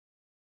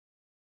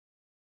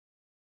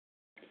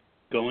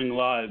Going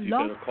live. You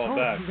better call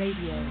back.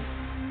 Radio.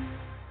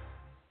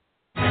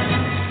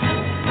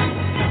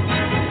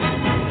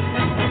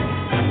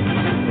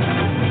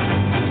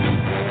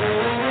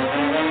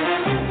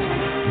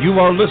 You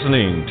are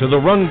listening to the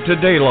Run to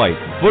Daylight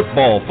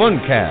Football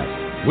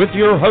Funcast with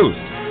your host,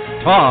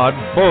 Todd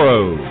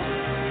Burrows.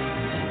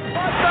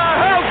 What the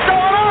hell's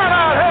going on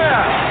out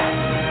here?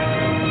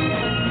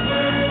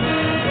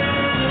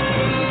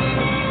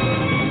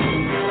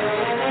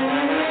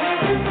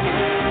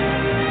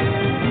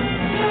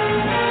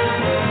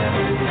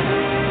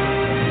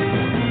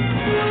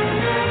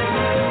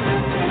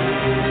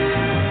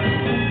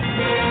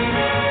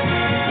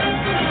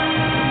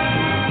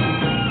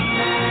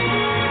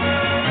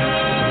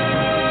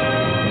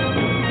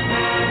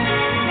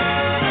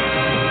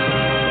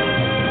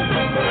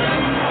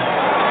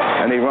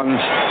 And he runs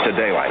to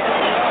daylight.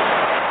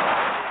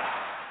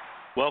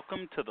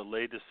 Welcome to the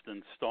latest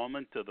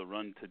installment of the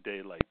Run to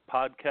Daylight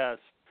podcast.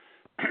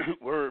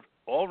 We're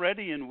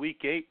already in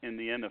Week 8 in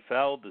the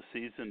NFL. The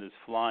season is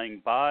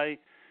flying by,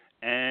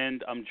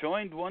 and I'm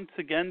joined once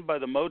again by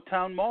the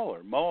Motown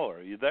Mauler. Mauler,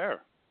 are you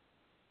there?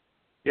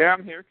 Yeah,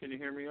 I'm here. Can you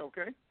hear me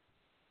okay?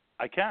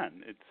 I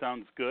can. It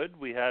sounds good.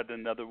 We had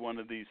another one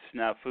of these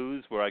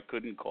snafus where I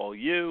couldn't call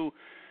you,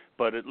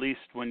 but at least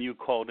when you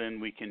called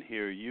in, we can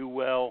hear you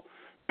well.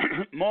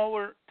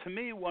 Mauler, to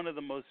me, one of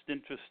the most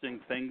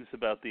interesting things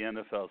about the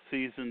NFL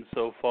season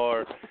so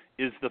far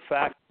is the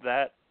fact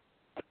that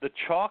the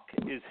chalk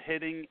is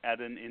hitting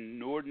at an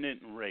inordinate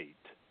rate.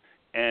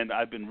 And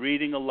I've been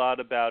reading a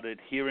lot about it,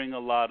 hearing a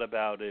lot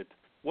about it.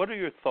 What are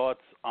your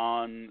thoughts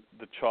on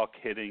the chalk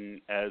hitting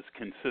as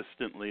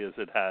consistently as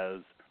it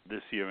has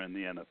this year in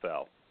the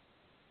NFL?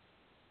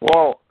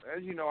 Well,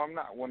 as you know, I'm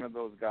not one of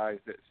those guys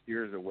that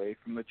steers away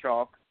from the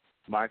chalk.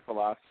 My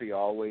philosophy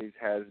always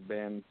has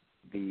been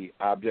the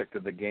object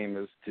of the game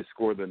is to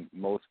score the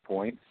most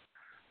points,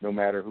 no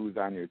matter who's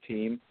on your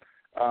team.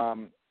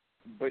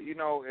 But, you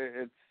know,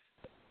 it's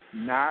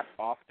not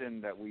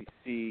often that we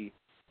see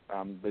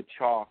the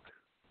chalk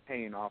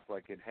paying off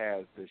like it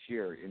has this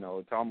year. You know,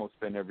 it's almost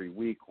been every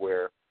week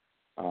where,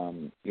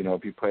 you know,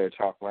 if you play a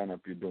chalk lineup,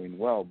 you're doing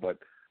well. But,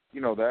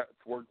 you know, that's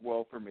worked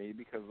well for me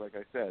because, like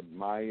I said,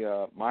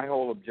 my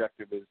whole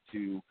objective is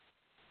to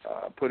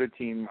put a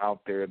team out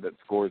there that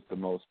scores the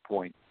most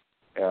points.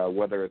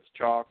 Whether it's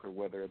chalk or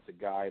whether it's a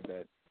guy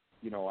that,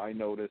 you know, I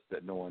notice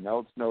that no one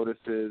else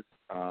notices,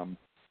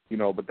 you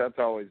know, but that's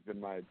always been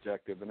my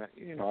objective. And,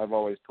 you know, I've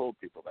always told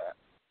people that.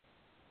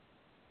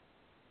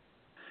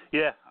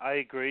 Yeah, I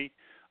agree.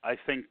 I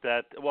think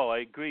that, well, I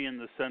agree in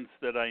the sense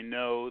that I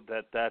know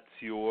that that's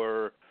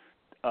your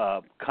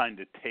kind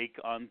of take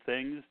on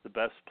things, the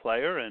best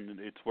player,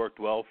 and it's worked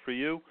well for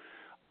you.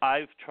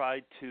 I've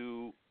tried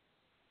to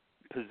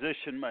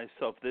position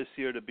myself this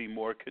year to be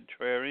more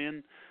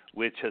contrarian,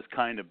 which has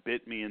kind of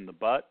bit me in the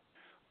butt.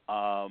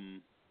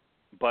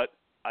 But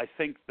I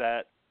think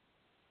that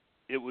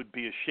it would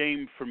be a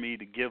shame for me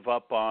to give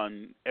up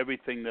on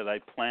everything that I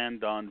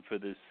planned on for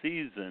this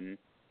season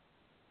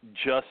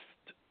just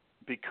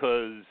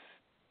because,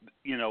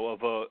 you know,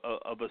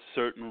 of a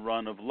certain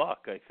run of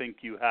luck. I think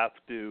you have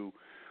to,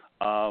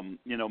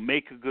 you know,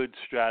 make a good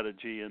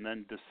strategy and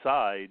then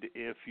decide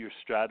if your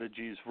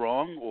strategy is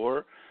wrong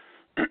or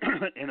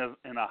in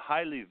a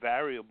highly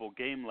variable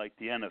game like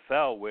the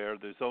NFL, where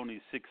there's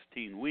only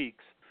 16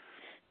 weeks,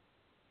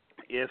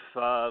 if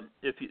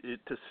you,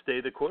 to stay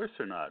the course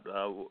or not,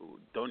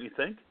 don't you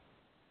think?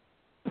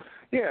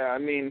 Yeah, I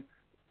mean,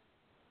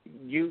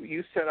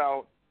 you set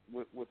out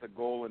with a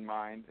goal in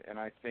mind, and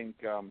I think,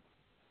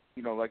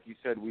 you know, like you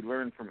said, we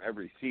learn from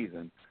every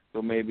season.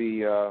 So maybe,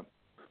 you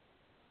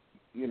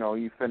know,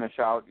 you finish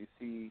out, you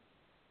see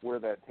where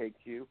that takes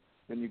you.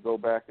 Then you go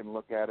back and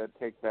look at it,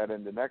 take that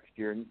into next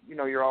year, and you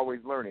know you're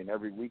always learning.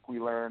 Every week we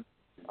learn,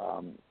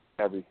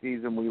 every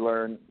season we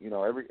learn. You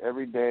know,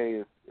 every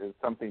day is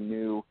something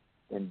new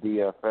in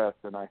DFS,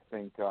 and I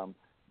think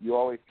you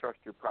always trust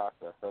your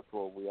process. That's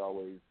what we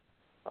always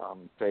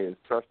say is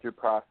trust your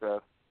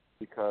process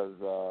because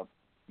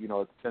you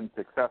know it's been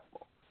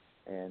successful.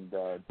 And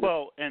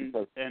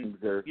because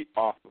things are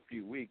off a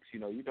few weeks, you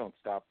know, you don't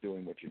stop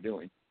doing what you're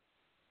doing.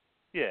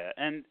 Yeah,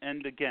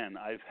 and again,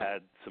 I've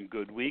had some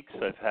good weeks.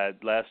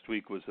 Last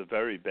week was a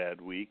very bad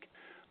week,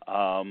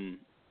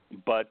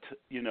 but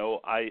you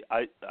know, I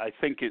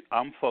think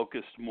I'm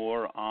focused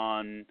more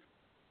on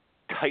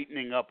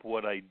tightening up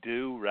what I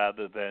do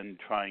rather than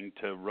trying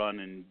to run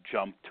and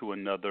jump to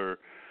another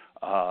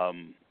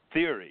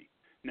theory.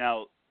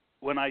 Now,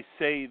 when I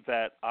say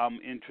that I'm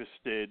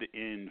interested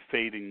in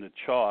fading the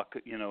chalk,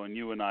 you know, and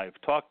you and I have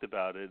talked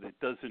about it, it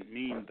doesn't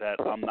mean that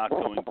I'm not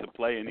going to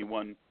play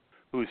anyone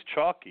who's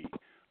chalky.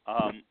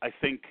 I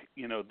think,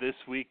 you know, this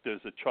week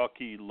there's a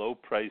chalky,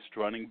 low-priced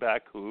running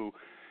back who,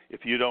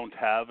 if you don't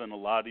have in a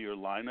lot of your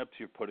lineups,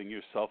 you're putting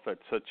yourself at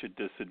such a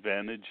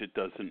disadvantage it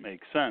doesn't make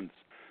sense.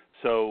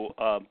 So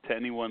to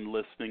anyone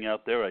listening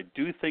out there, I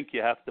do think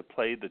you have to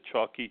play the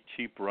chalky,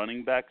 cheap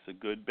running backs a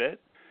good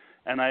bit.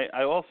 And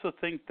I also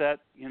think that,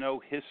 you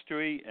know,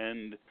 history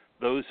and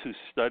those who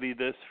study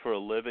this for a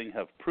living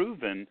have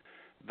proven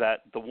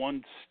that the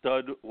one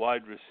stud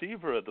wide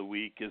receiver of the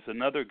week is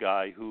another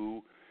guy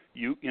who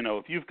you know,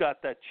 if you've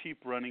got that cheap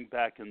running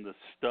back and the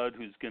stud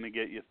who's going to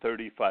get you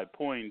 35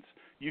 points,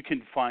 you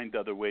can find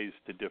other ways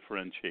to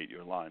differentiate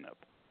your lineup.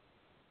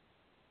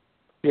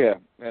 Yeah,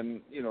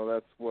 and you know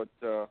that's what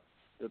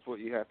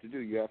you have to do.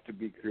 You have to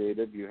be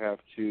creative. You have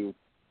to,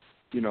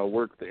 you know,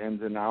 work the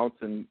ins and outs,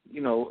 and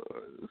you know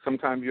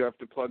sometimes you have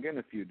to plug in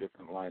a few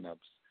different lineups.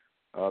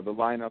 The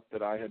lineup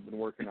that I had been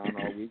working on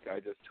all week, I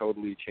just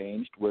totally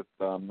changed with,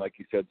 like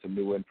you said, some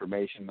new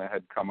information that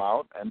had come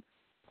out,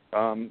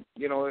 and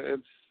you know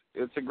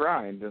it's a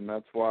grind, and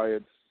that's why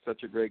it's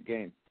such a great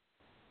game.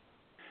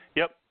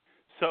 Yep.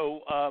 So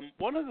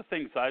one of the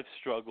things I've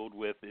struggled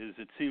with is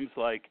it seems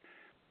like,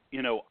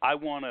 you know, I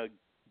want to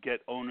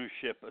get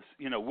ownership.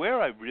 You know,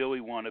 where I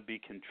really want to be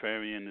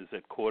contrarian is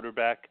at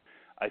quarterback.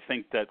 I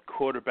think that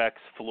quarterbacks'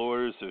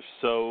 floors are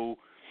so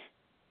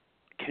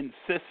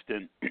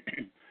consistent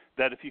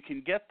that if you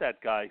can get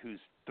that guy who's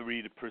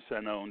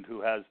 3% owned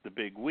who has the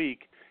big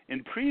week,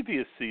 in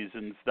previous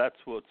seasons, that's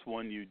what's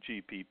won you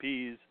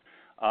GPPs.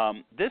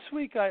 This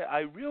week, I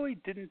really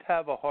didn't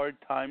have a hard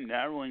time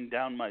narrowing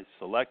down my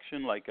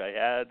selection like I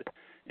had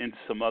in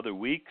some other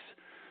weeks.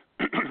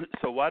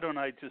 So why don't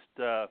I just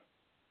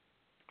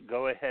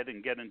go ahead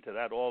and get into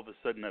that? All of a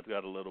sudden, I've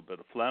got a little bit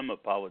of phlegm.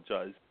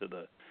 Apologize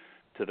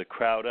to the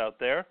crowd out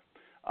there.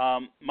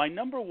 My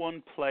number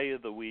one play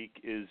of the week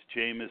is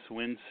Jameis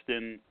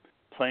Winston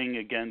playing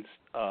against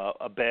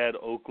a bad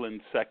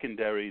Oakland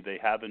secondary. They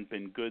haven't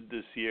been good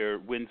this year.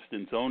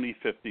 Winston's only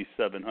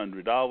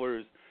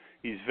 $5,700.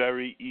 He's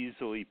very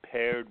easily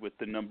paired with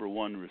the number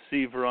one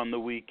receiver on the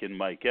week in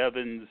Mike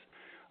Evans.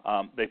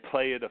 They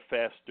play at a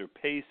faster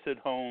pace at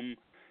home,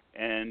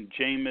 and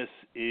Jameis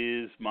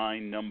is my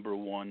number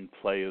one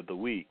play of the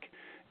week.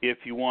 If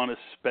you want to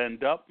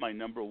spend up, my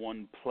number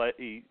one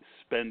play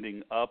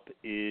spending up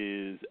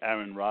is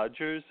Aaron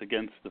Rodgers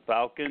against the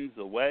Falcons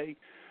away.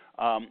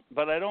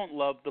 But I don't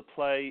love the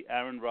play.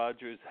 Aaron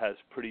Rodgers has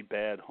pretty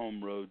bad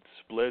home road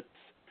splits.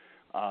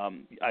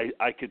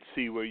 I could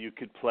see where you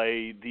could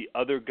play the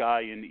other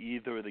guy in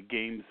either of the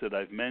games that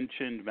I've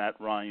mentioned, Matt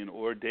Ryan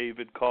or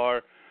David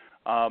Carr.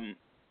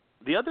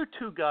 The other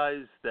two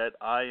guys that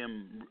I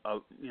am,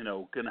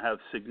 going to have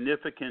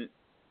significant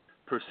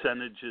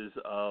percentages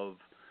of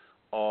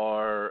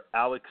are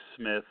Alex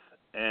Smith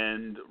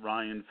and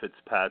Ryan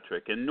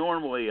Fitzpatrick. And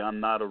normally I'm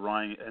not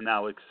an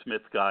Alex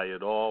Smith guy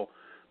at all,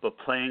 but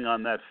playing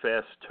on that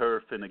fast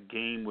turf in a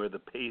game where the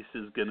pace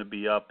is going to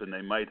be up and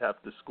they might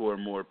have to score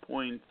more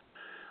points,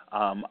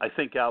 I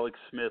think Alex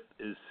Smith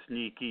is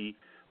sneaky.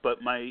 But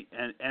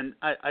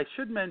I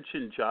should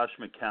mention Josh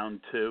McCown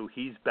too.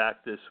 He's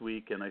back this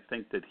week, and I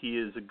think that he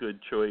is a good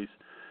choice.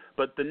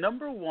 But the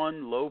number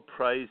one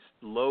low-priced,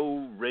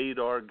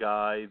 low-radar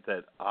guy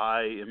that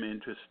I am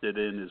interested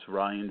in is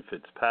Ryan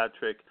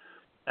Fitzpatrick,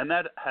 and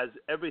that has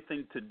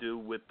everything to do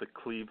with the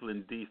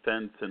Cleveland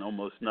defense and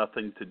almost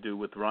nothing to do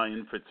with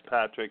Ryan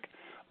Fitzpatrick,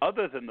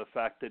 other than the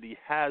fact that he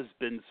has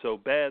been so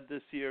bad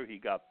this year. He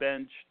got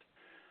benched.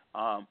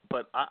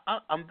 But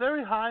I'm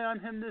very high on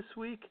him this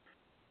week.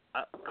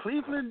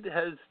 Cleveland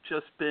has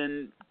just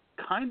been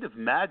kind of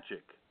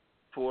magic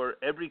for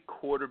every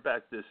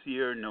quarterback this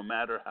year, no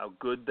matter how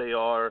good they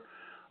are.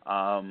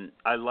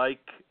 I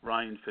like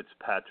Ryan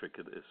Fitzpatrick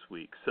this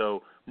week.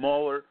 So,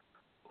 Mauler,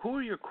 who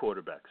are your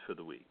quarterbacks for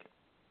the week?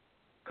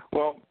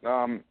 Well,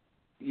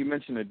 you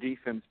mentioned the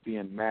defense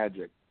being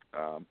magic.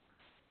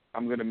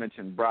 I'm going to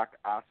mention Brock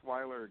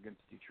Osweiler against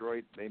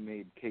Detroit. They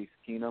made Case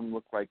Keenum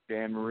look like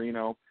Dan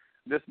Marino.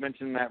 Just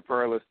mention that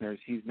for our listeners.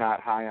 He's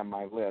not high on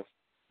my list.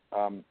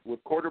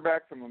 With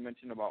quarterbacks, I'm going to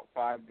mention about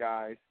 5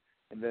 guys.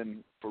 And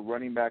then for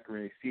running back and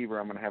receiver,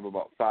 I'm going to have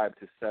about 5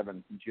 to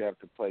 7 since you have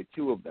to play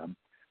 2 of them.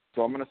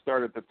 So I'm going to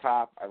start at the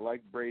top. I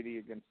like Brady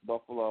against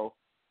Buffalo.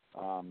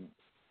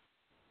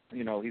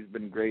 He's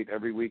been great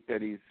every week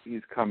that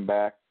he's come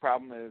back.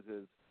 Problem is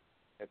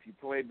if you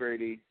play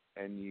Brady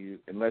and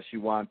unless you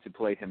want to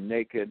play him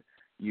naked,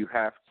 you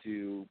have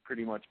to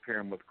pretty much pair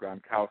him with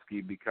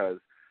Gronkowski because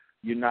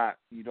you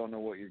don't know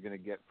what you're going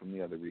to get from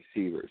the other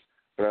receivers.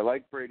 But I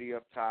like Brady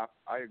up top.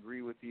 I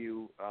agree with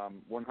you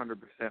 100%.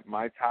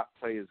 My top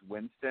play is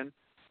Winston.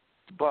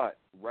 But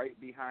right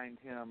behind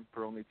him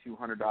for only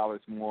 $200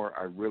 more,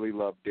 I really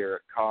love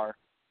Derek Carr.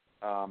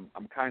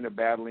 I'm kind of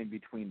battling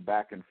between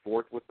back and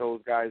forth with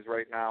those guys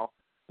right now.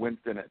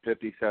 Winston at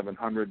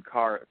 $5,700,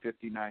 Carr at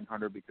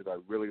 $5,900 because I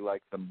really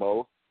like them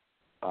both.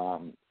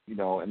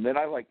 And then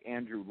I like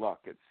Andrew Luck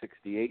at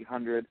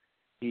 $6,800.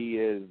 He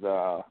is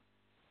a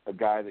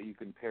guy that you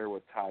can pair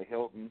with Ty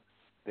Hilton.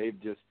 They've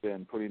just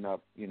been putting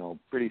up,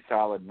 pretty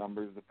solid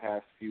numbers the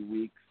past few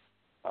weeks.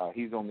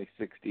 He's only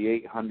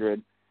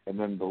 $6,800. And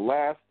then the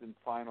last and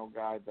final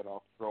guy that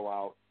I'll throw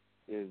out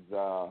is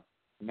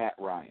Matt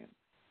Ryan.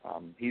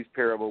 He's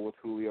pairable with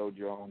Julio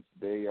Jones.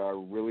 They are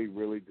really,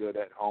 really good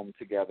at home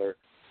together.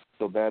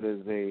 So that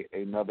is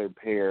another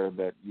pair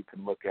that you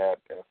can look at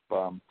if,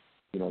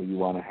 you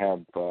want to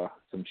have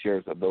some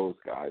shares of those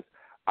guys.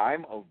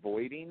 I'm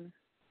avoiding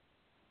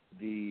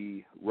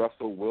the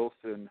Russell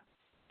Wilson,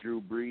 Drew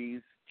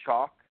Brees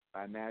chalk,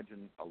 I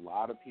imagine a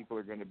lot of people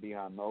are going to be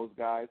on those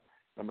guys.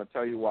 I'm going to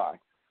tell you why.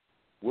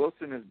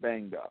 Wilson is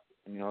banged up.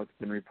 It's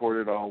been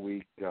reported all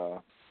week,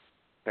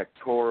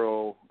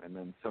 pectoral and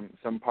then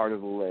some part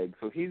of the leg.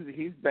 So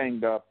he's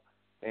banged up,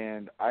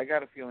 and I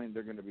got a feeling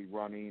they're going to be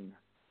running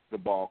the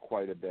ball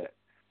quite a bit.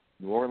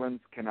 New Orleans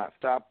cannot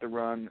stop the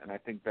run, and I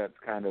think that's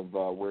kind of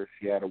where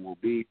Seattle will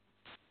be.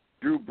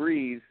 Drew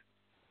Brees,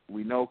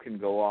 we know, can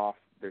go off.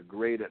 They're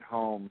great at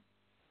home.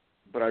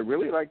 But I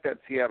really like that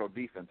Seattle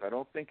defense. I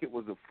don't think it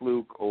was a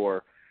fluke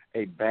or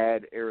a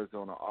bad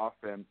Arizona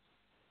offense,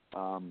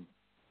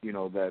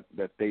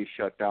 that they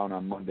shut down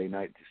on Monday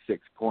night to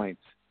 6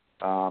 points.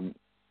 And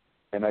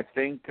I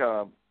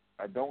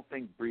don't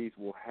think Brees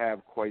will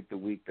have quite the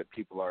week that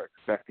people are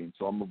expecting.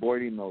 So I'm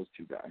avoiding those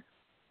two guys.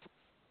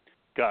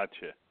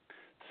 Gotcha.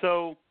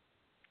 So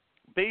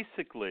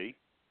basically,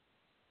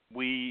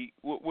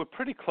 we're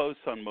pretty close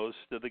on most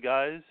of the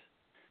guys.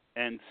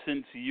 And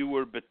since you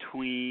were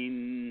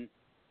between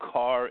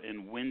Carr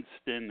and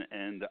Winston,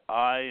 and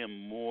I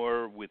am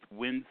more with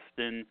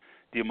Winston,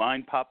 do you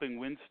mind popping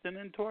Winston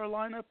into our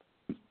lineup?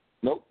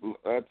 Nope,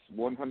 that's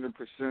 100%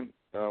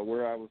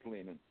 where I was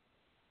leaning.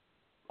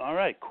 All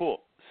right,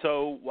 cool.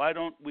 So why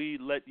don't we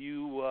let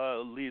you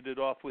lead it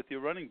off with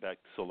your running back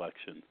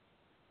selection?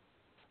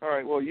 All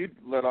right, well, you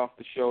led off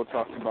the show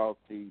talking about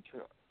the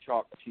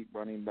chalk cheap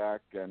running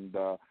back, and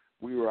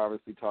we were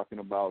obviously talking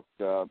about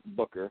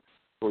Booker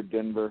for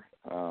Denver.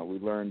 We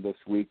learned this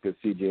week that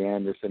C.J.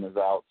 Anderson is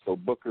out, so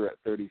Booker at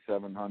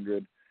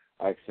 3,700,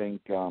 I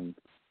think,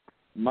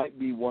 might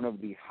be one of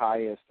the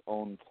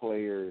highest-owned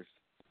players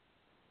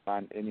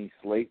on any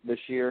slate this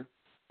year.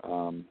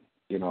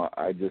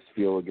 I just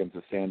feel against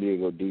the San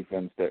Diego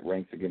defense that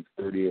ranks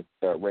 30th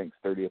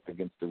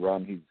against the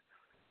run, he's,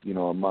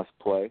 a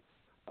must-play.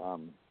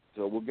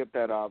 So we'll get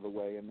that out of the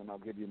way, and then I'll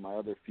give you my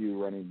other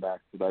few running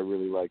backs that I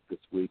really like this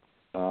week.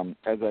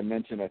 As I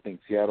mentioned, I think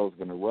Seattle's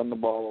going to run the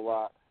ball a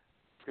lot.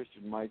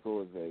 Christian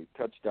Michael is a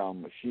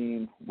touchdown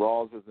machine.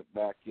 Rawls isn't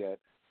back yet.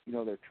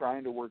 They're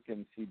trying to work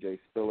in C.J.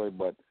 Spiller,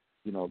 but,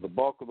 the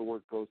bulk of the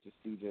work goes to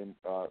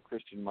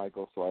Christian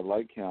Michael, so I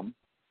like him.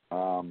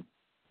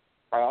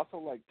 I also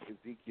like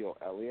Ezekiel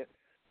Elliott.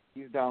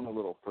 He's down a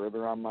little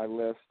further on my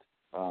list.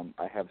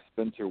 I have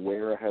Spencer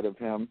Ware ahead of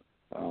him,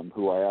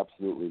 who I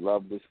absolutely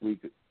love this week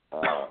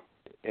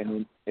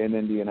in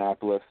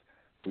Indianapolis.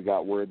 We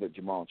got word that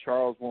Jamal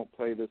Charles won't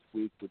play this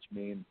week, which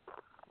means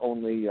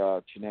only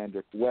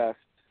Chenandrick West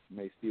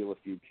may steal a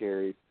few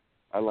carries.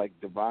 I like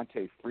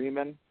Devontae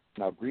Freeman.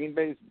 Now, Green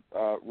Bay's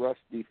rush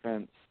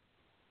defense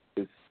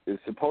is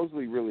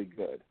supposedly really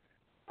good.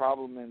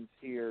 Problem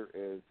here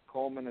is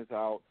Coleman is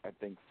out. I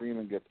think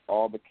Freeman gets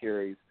all the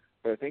carries,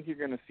 but I think you're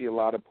going to see a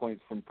lot of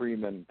points from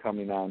Freeman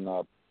coming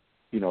on,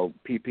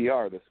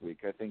 PPR this week.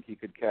 I think he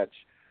could catch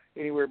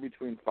anywhere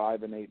between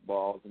 5 and 8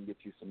 balls and get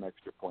you some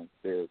extra points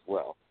there as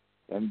well.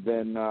 And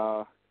then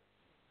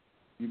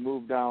you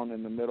move down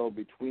in the middle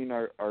between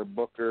our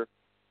Booker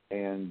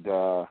and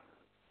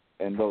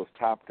those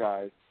top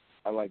guys.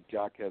 I like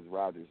Jaquez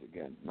Rodgers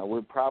again. Now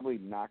we're probably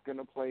not going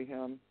to play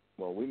him.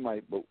 Well, we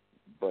might, but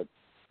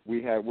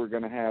we're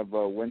going to have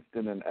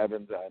Winston and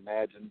Evans, I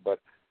imagine. But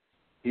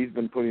he's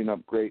been putting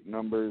up great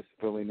numbers,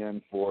 filling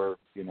in for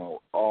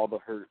all the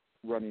hurt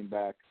running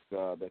backs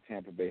that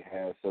Tampa Bay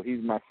has. So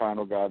he's my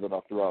final guy that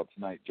I'll throw out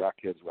tonight,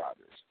 Jaquez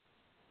Rodgers.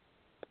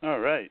 All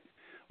right.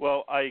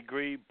 Well, I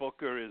agree.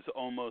 Booker is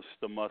almost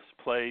a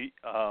must-play.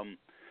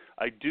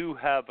 I do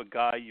have a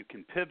guy you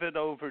can pivot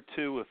over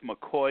to if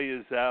McCoy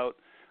is out.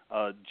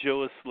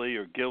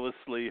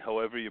 Gillislee,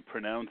 however you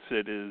pronounce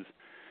it, is,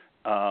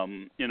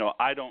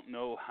 I don't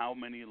know how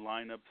many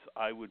lineups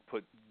I would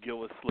put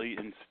Gillislee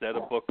instead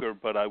of Booker,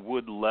 but I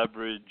would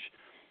leverage,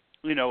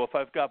 if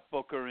I've got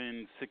Booker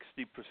in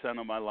 60%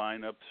 of my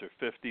lineups or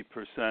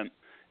 50%,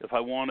 if I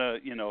want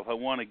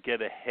to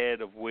get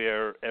ahead of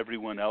where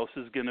everyone else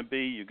is going to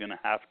be, you're going to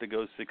have to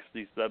go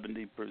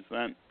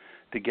 60-70%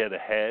 to get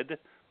ahead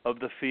of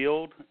the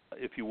field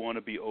if you want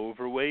to be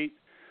overweight.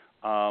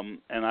 And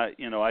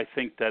I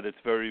think that it's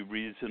very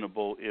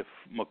reasonable if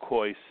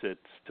McCoy sits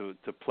to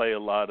play a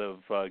lot of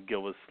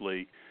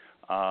Gillislee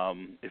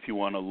if you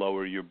want to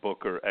lower your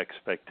Booker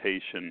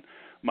expectation.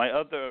 My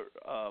other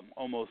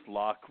almost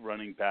lock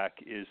running back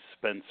is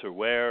Spencer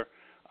Ware.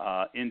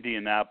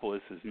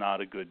 Indianapolis is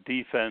not a good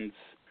defense.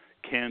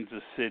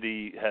 Kansas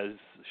City has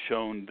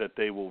shown that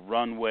they will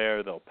run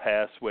Ware, they'll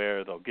pass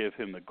Ware, they'll give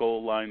him the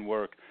goal line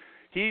work.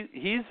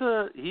 He's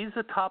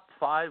a top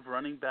 5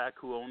 running back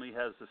who only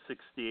has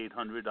a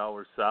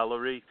 $6,800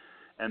 salary,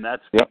 and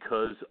that's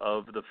because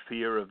of the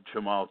fear of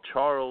Jamal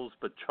Charles,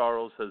 but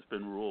Charles has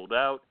been ruled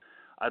out.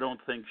 I don't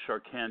think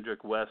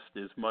Charcandrick West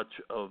is much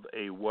of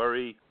a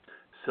worry.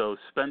 So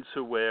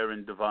Spencer Ware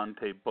and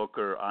Devontae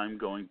Booker, I'm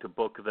going to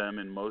book them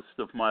in most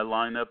of my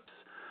lineups.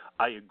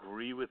 I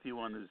agree with you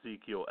on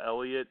Ezekiel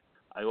Elliott.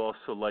 I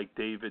also like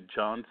David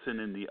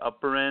Johnson in the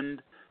upper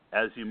end.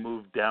 As you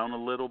move down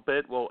a little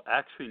bit, well,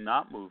 actually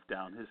not move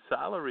down. His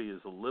salary is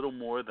a little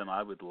more than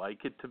I would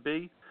like it to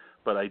be,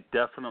 but I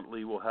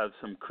definitely will have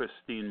some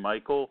Christine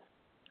Michael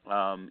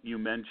You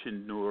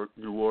mentioned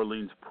New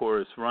Orleans'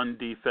 porous run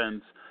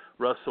defense.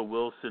 Russell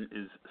Wilson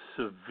is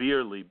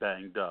severely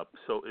banged up.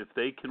 So if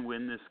they can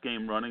win this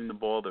game running the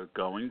ball, they're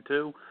going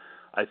to.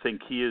 I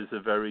think he is a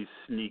very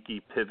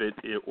sneaky pivot,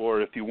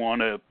 or if you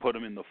want to put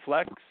him in the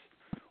flex,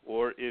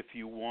 or if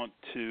you want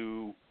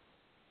to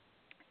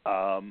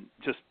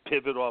just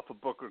pivot off of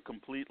Booker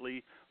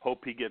completely,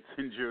 hope he gets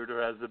injured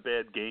or has a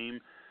bad game.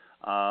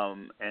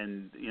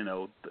 And,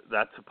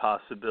 that's a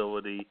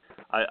possibility.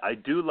 I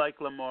do like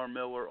Lamar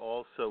Miller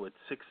also at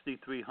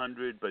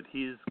 6,300, but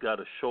he's got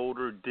a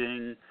shoulder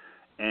ding,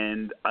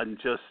 and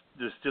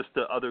there's just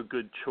the other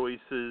good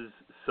choices,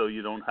 so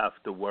you don't have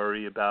to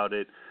worry about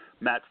it.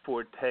 Matt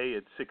Forte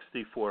at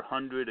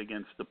 6,400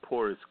 against the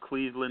porous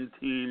Cleveland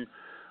team.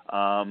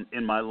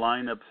 In my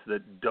lineups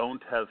that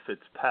don't have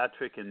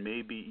Fitzpatrick and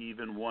maybe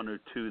even one or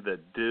two that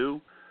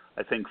do,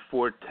 I think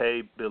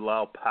Forte,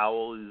 Bilal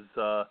Powell is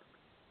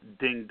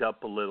dinged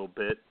up a little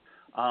bit.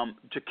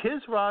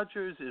 Jaquiz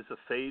Rodgers is a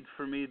fade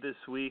for me this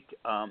week.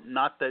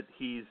 Not that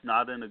he's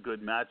not in a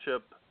good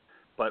matchup,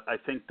 but I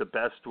think the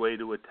best way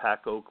to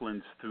attack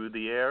Oakland's through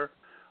the air.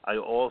 I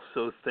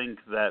also think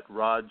that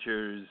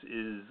Rodgers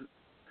is,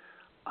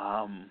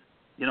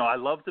 I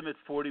loved him at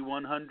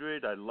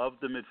 4,100. I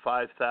loved him at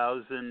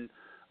 5,000.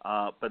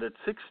 But at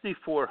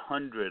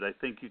 6,400, I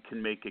think you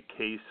can make a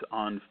case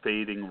on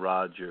fading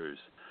Rodgers.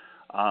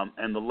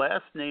 And the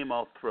last name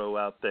I'll throw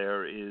out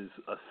there is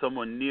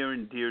someone near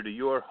and dear to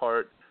your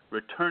heart,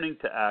 returning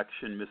to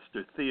action,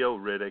 Mr. Theo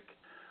Riddick.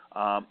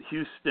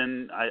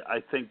 Houston,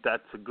 I think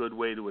that's a good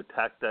way to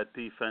attack that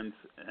defense.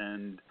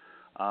 And,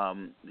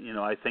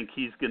 I think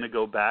he's going to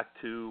go back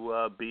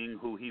to being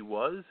who he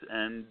was.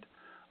 And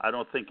I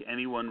don't think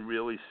anyone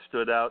really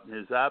stood out in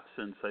his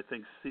absence. I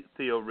think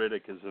Theo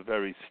Riddick is a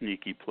very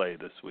sneaky play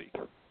this week.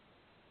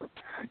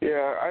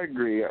 Yeah, I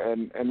agree.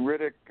 And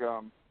Riddick,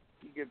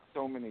 he gets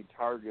so many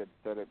targets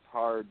that it's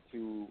hard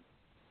to,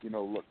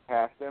 look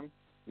past him.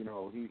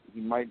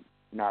 He might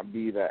not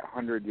be that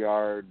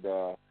 100-yard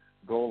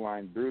goal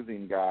line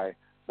bruising guy,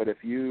 but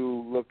if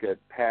you look at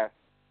past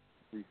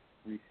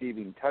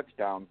receiving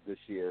touchdowns this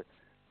year,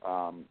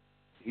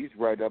 he's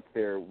right up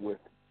there with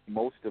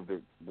most of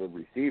the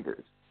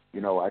receivers.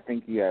 I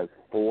think he has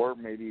 4,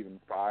 maybe even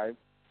 5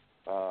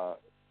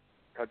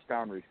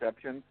 touchdown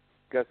receptions.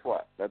 Guess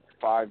what? That's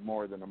 5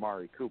 more than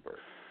Amari Cooper.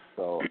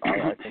 So I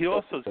think he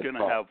also is going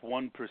to have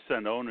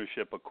 1%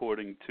 ownership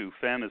according to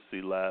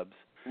Fantasy Labs.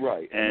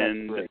 Right,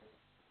 and that's great.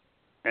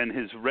 And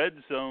his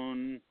red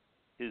zone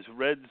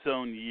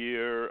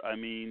year, I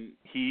mean,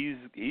 he's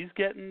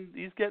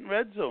getting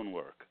red zone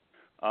work.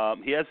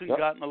 He hasn't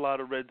gotten a lot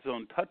of red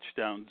zone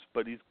touchdowns,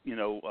 but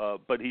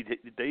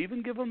they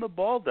even give him the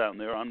ball down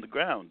there on the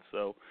ground.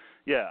 So,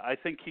 yeah, I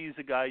think he's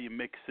a guy you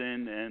mix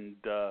in, and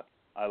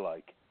I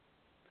like.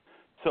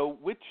 So,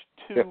 which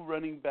two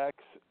running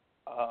backs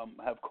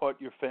have caught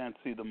your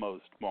fancy the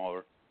most,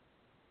 Mauler?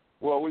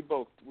 Well, we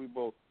both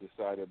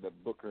decided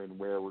that Booker and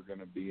Ware were going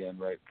to be in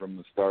right from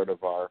the start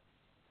of our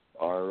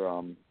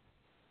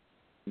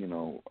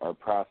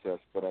process,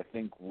 but I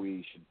think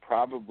we should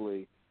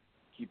probably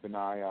keep an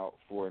eye out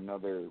for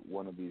another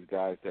one of these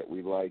guys that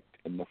we liked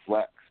in the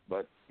flex.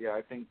 But, yeah,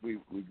 I think we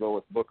go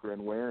with Booker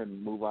and Ware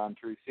and move on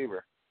to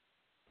receiver.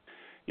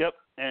 Yep,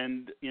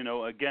 and,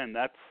 again,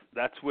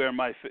 that's where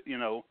my,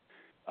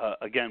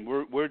 again,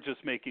 we're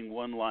just making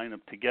one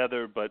lineup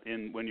together, but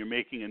when you're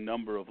making a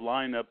number of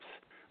lineups,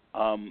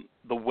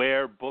 the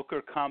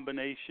Ware-Booker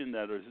combination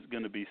that is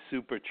going to be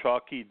super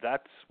chalky,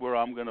 that's where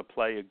I'm going to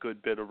play a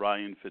good bit of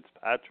Ryan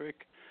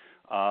Fitzpatrick.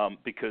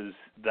 Because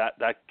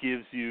that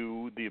gives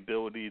you the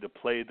ability to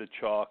play the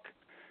chalk,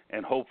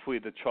 and hopefully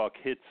the chalk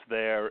hits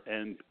there,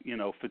 and,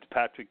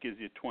 Fitzpatrick gives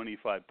you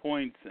 25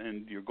 points,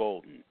 and you're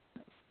golden.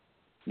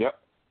 Yep.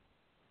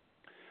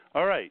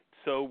 All right,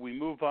 so we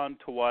move on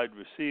to wide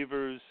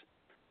receivers.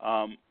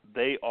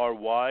 They are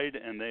wide,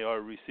 and they are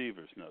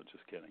receivers. No,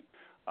 just kidding.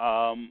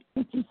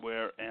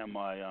 Where am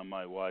I on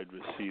my wide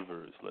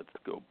receivers? Let's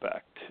go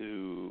back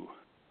to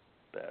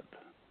that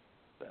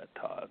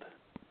Todd.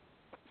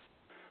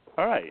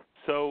 All right,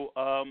 so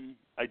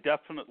I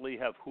definitely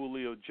have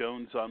Julio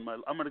Jones on my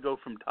 – I'm going to go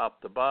from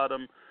top to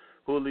bottom.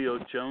 Julio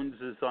Jones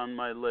is on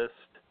my list,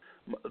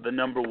 the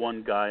number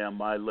one guy on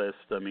my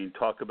list. I mean,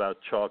 talk about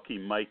chalky,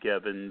 Mike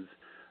Evans.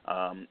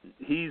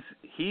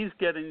 He's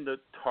getting the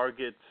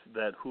targets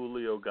that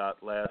Julio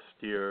got last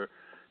year,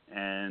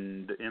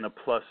 and in a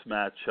plus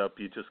matchup,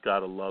 you just got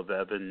to love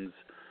Evans.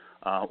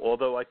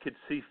 Although I could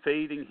see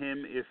fading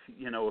him if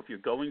you're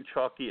going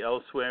chalky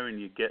elsewhere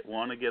and you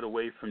want to get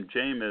away from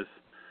Jameis.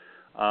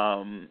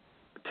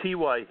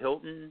 T.Y.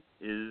 Hilton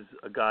is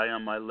a guy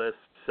on my list,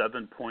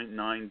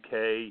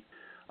 7.9K,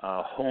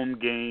 home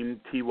game,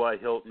 T.Y.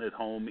 Hilton at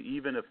home.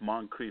 Even if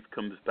Moncrief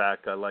comes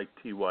back, I like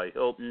T.Y.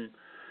 Hilton.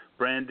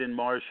 Brandon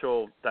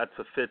Marshall, that's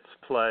a Fitz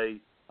play.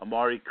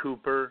 Amari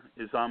Cooper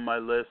is on my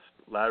list.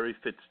 Larry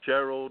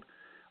Fitzgerald.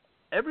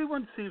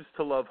 Everyone seems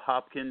to love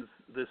Hopkins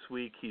this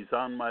week. He's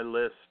on my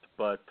list,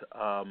 but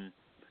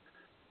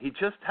he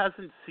just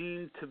hasn't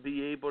seemed to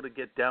be able to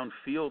get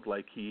downfield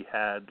like he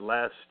had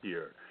last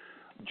year.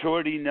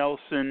 Jordy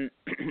Nelson,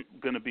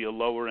 going to be a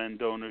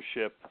lower-end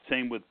ownership.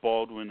 Same with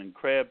Baldwin and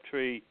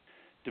Crabtree.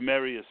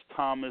 Demaryius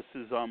Thomas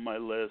is on my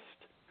list.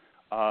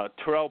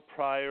 Terrell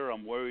Pryor,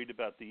 I'm worried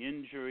about the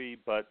injury,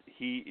 but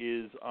he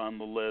is on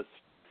the list.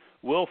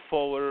 Will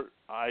Fuller,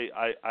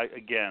 I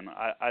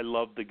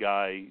love the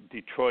guy.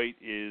 Detroit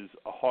is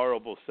a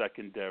horrible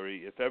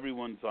secondary. If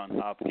everyone's on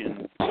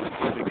Hopkins,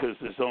 because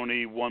there's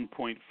only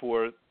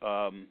 1.4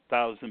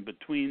 thousand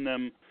between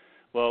them,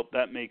 well,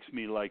 that makes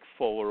me like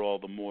Fuller all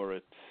the more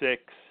at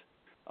 6.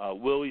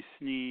 Willie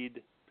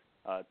Snead,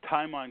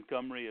 Ty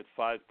Montgomery at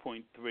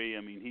 5.3.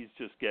 I mean, he's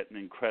just getting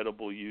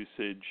incredible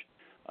usage.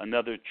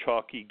 Another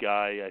chalky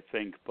guy, I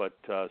think, but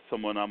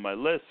someone on my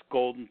list.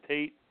 Golden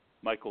Tate,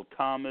 Michael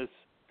Thomas.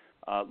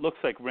 Looks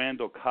like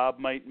Randall Cobb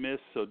might miss,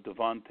 so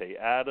Devontae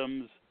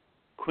Adams.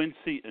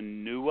 Quincy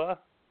Enunwa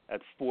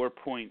at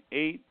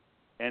 4.8.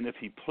 And if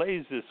he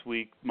plays this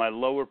week, my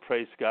lower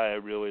price guy I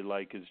really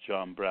like is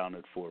John Brown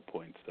at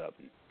 4.7.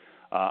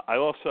 I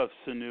also have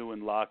Sanu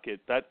and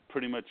Lockett. That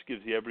pretty much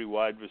gives you every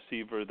wide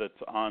receiver that's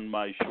on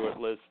my short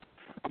list.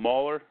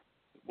 Mauler,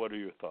 what are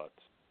your thoughts?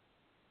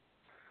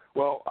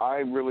 Well, I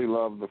really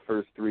love the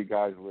first 3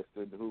 guys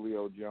listed: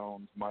 Julio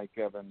Jones, Mike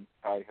Evans,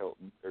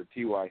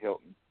 T.Y.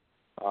 Hilton.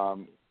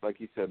 Like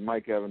you said,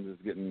 Mike Evans is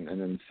getting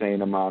an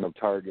insane amount of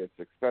targets,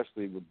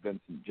 especially with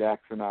Vincent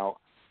Jackson out.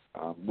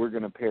 We're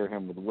going to pair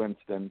him with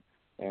Winston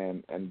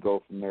and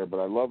go from there.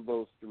 But I love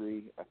those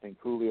 3. I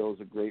think Julio's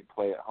a great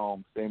play at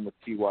home. Same with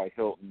T.Y.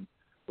 Hilton.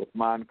 With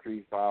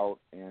Moncrief out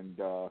and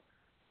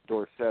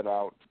Dorsett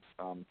out,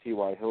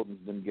 T.Y.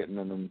 Hilton's been getting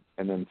an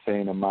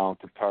insane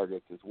amount of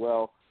targets as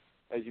well.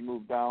 As you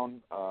move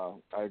down,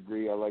 I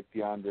agree. I like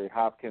DeAndre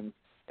Hopkins.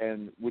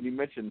 And when you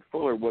mentioned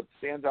Fuller, what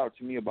stands out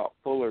to me about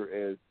Fuller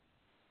is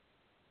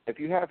if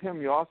you have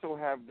him, you also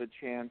have the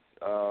chance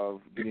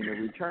of getting a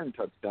return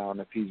touchdown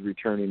if he's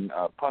returning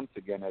punts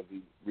again, as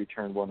he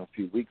returned one a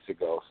few weeks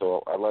ago.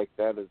 So I like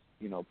that as,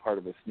 part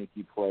of a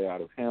sneaky play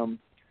out of him.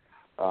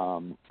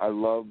 I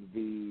love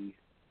the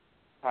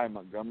Ty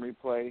Montgomery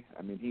play.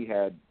 I mean, he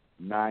had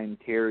 9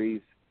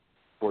 carries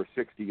for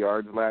 60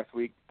 yards last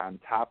week on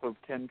top of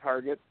 10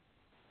 targets.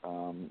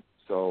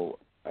 So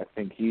I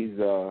think he's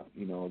a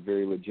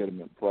very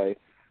legitimate play.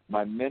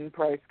 My min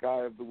price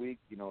guy of the week,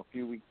 a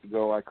few weeks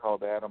ago I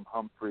called Adam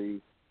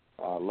Humphries.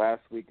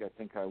 Last week I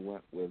think I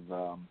went with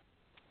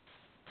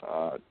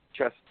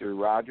Chester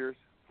Rogers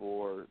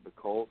for the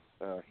Colts.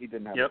 He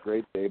didn't have a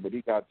great day, but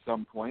he got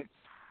some points.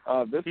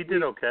 He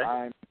did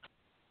okay.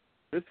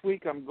 This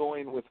week I'm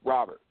going with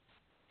Robert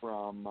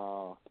from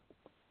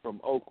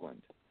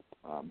Oakland.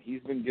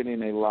 He's been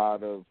getting a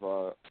lot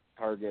of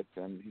targets,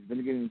 and he's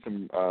been getting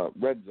some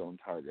red zone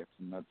targets,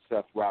 and that's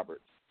Seth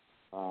Roberts.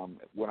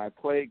 When I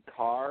play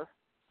Carr,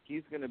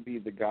 he's going to be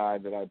the guy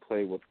that I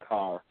play with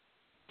Carr.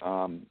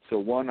 So,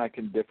 one, I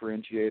can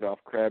differentiate off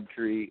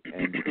Crabtree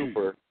and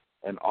Cooper,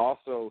 and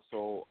also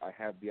so I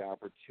have the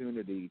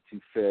opportunity to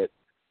fit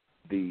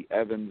the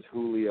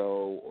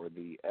Evans-Julio or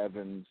the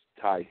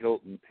Evans-Ty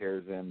Hilton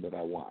pairs in that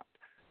I want.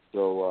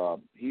 So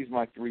he's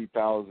my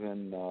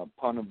 3,000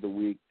 punt of the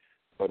week,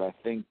 but I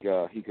think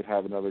he could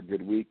have another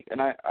good week.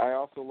 And I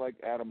also like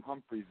Adam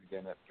Humphries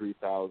again at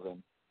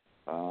 3,000.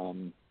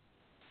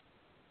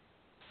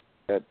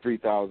 At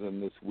 3,000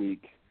 this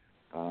week,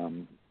 for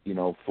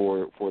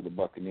the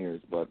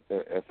Buccaneers. But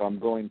if I'm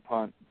going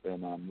punt,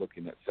 then I'm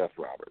looking at Seth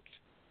Roberts.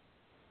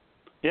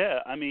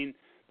 Yeah, I mean,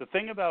 the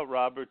thing about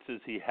Roberts is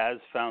he has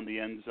found the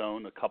end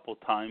zone a couple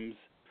times.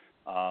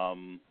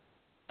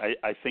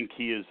 I think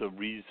he is a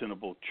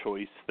reasonable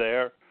choice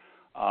there.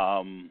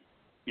 I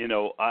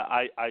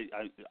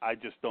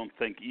just don't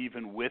think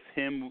even with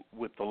him,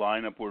 with the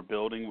lineup we're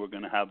building, we're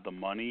going to have the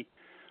money.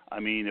 I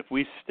mean, if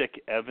we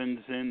stick Evans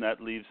in, that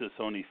leaves us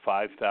only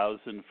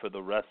 5,000 for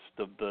the rest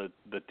of the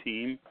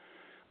team.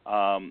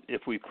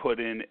 If we put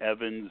in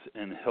Evans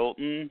and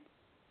Hilton,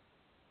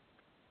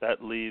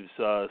 that leaves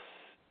us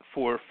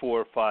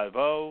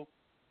 4,450.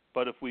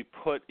 But if we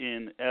put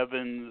in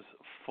Evans,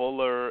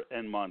 Fuller,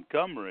 and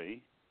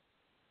Montgomery,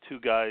 2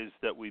 guys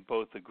that we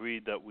both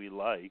agreed that we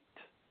liked,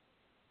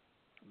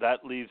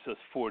 that leaves us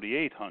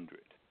 4,800.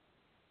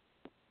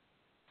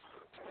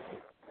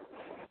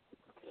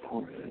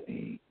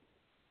 48.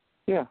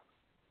 Yeah.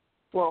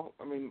 Well,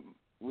 I mean,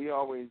 we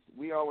always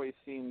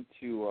seem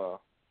to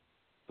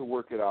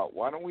work it out.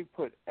 Why don't we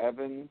put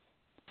Evans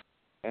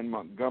and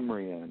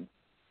Montgomery in,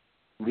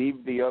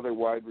 leave the other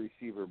wide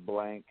receiver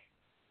blank,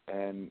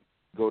 and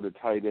go to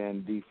tight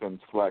end, defense,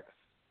 flex,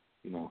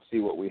 see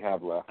what we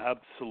have left.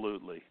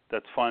 Absolutely.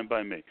 That's fine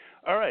by me.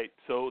 All right,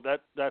 so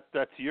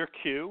that's your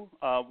cue.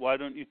 Why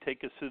don't you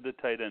take us through the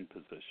tight end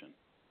position?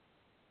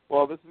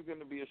 Well, this is going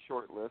to be a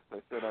short list. I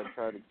said I'd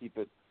try to keep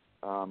it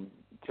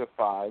to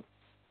 5.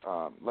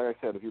 Like I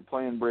said, if you're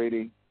playing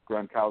Brady,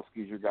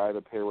 Gronkowski's your guy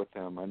to pair with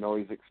him. I know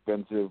he's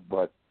expensive,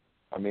 but,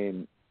 I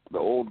mean, the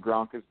old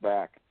Gronk is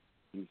back.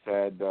 He's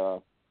had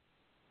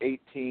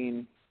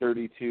 18,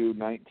 32,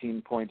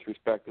 19 points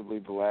respectively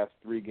the last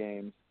 3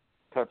 games,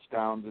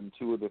 touchdowns in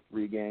 2 of the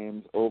 3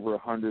 games, over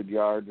 100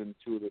 yards in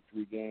 2 of the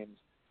 3 games.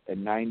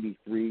 and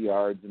 93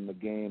 yards in the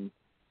game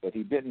that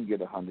he didn't get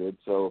 100.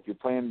 So if you're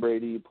playing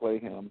Brady, you play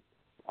him.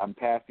 I'm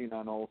passing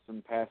on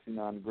Olsen, passing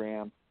on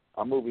Graham.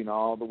 I'm moving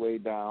all the way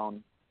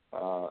down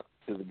to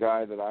the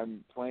guy that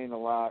I'm playing a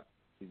lot.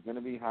 He's going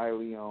to be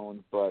highly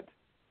owned, but,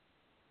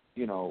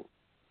 you know,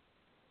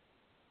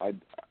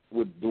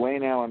 with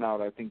Dwayne Allen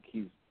out, I think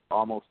he's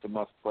almost a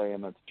must-play,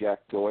 and that's Jack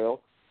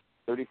Doyle.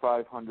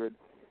 3,500,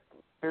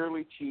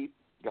 fairly cheap,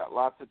 got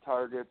lots of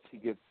targets. He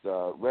gets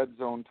red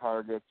zone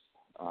targets.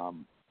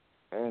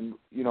 And,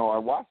 you know, I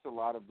watched a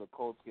lot of the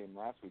Colts game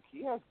last week.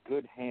 He has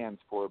good hands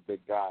for a big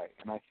guy,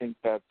 and I think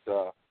that's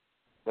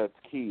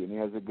key. And he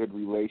has a good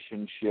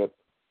relationship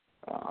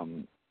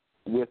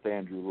with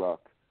Andrew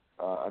Luck.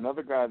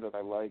 Another guy that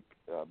I like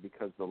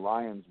because the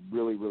Lions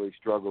really, really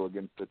struggle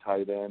against the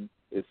tight end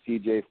is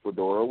C.J.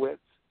 Fedorowicz.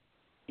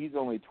 He's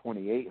only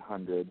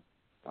 2,800.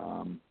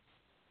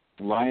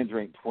 The Lions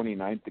ranked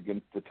 29th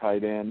against the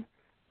tight end.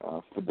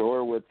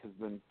 Fedorowicz has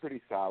been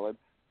pretty solid.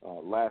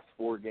 Last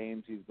 4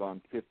 games, he's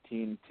gone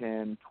 15,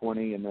 10,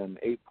 20, and then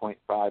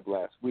 8.5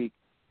 last week.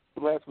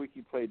 But last week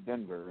he played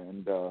Denver,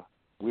 and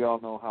we all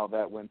know how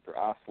that went for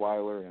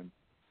Osweiler. And,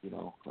 you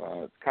know,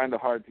 it's kind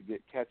of hard to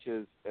get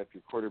catches if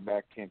your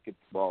quarterback can't get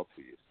the ball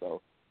to you.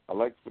 So I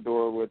like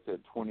Fedorowicz at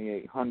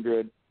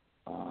 2,800.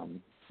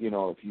 You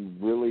know, if you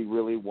really,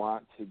 really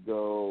want to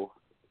go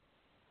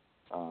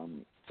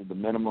to the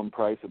minimum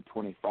price of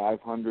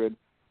 2,500,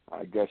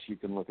 I guess you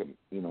can look at,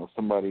 you know,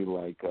 somebody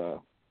like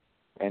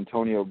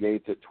Antonio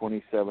Gates at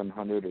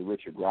 2,700 or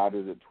Richard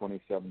Rodgers at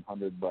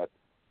 2,700. But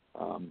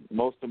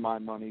most of my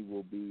money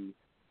will be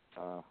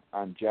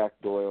on Jack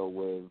Doyle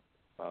with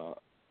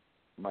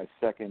my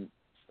second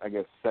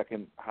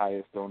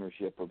highest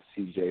ownership of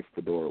C.J.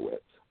 Fedorowicz.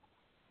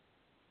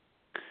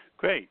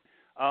 Great.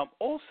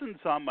 Olsen's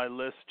on my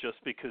list just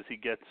because he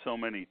gets so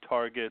many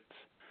targets.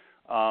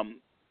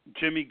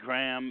 Jimmy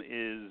Graham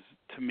is,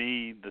 to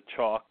me, the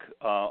chalk,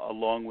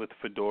 along with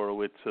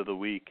Fedorowicz of the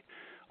week.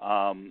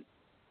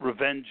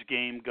 Revenge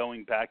game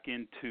going back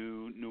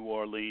into New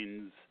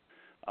Orleans.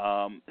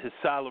 His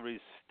salary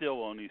is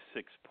still only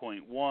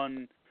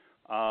 6.1.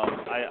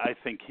 I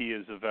think he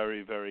is a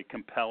very, very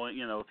compelling.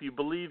 You know, if you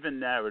believe in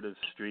Narrative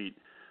Street,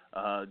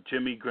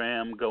 Jimmy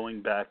Graham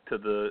going back to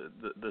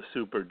the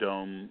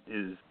Superdome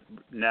is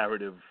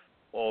narrative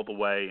all the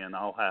way, and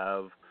I'll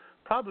have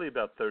probably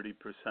about 30%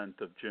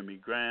 of Jimmy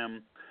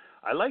Graham.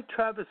 I like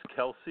Travis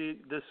Kelce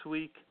this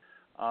week.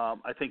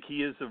 I think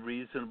he is a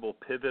reasonable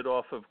pivot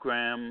off of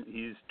Graham.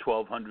 He's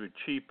 $1,200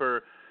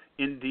 cheaper.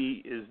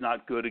 Indy is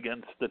not good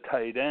against the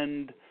tight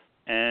end,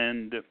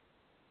 and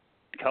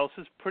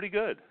Kelce's pretty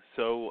good.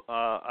 So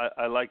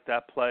I like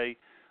that play.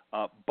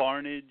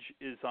 Barnage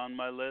is on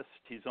my list.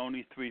 He's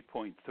only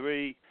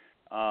 3.3.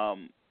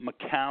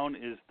 McCown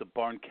is the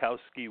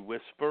Barnkowski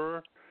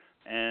whisperer,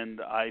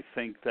 and I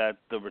think that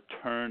the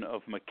return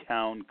of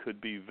McCown could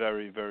be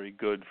very, very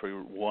good for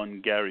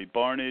one Gary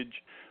Barnage.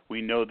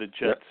 We know the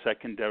Jets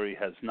secondary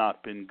has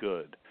not been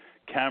good.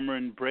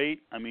 Cameron Brate,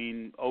 I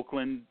mean,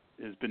 Oakland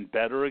has been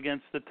better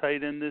against the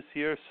tight end this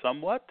year,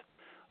 somewhat,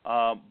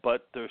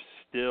 but they're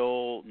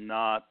still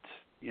not,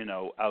 you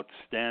know,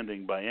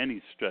 outstanding by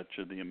any stretch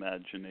of the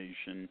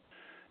imagination.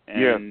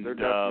 And, they're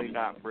definitely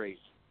not great.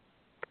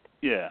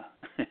 Yeah,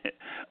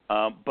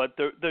 but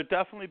they're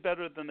definitely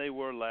better than they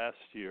were last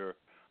year,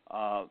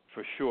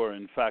 for sure.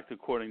 In fact,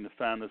 according to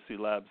Fantasy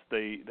Labs,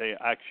 they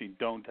actually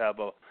don't have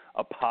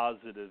a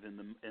positive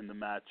in the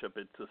matchup.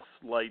 It's a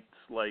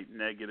slight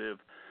negative.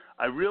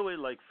 I really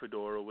like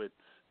Fedorowicz.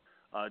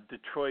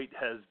 Detroit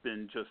has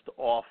been just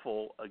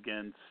awful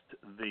against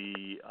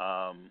the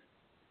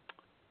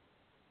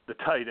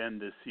tight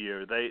end this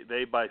year.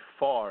 They by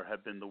far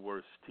have been the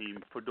worst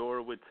team.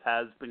 Fedorowicz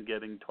has been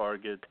getting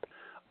targets.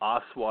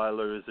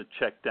 Osweiler is a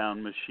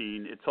check-down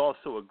machine. It's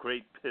also a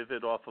great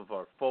pivot off of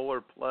our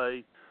Fuller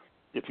play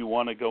if you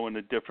want to go in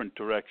a different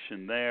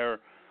direction there.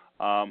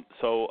 I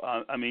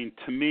mean,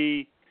 to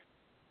me,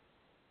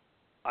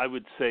 I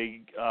would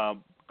say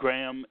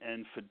Graham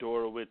and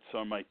Fedorowicz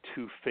are my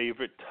 2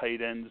 favorite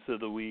tight ends of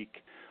the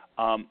week.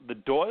 The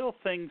Doyle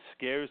thing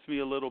scares me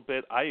a little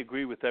bit. I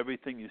agree with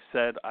everything you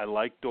said. I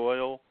like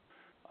Doyle.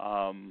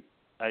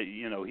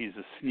 He's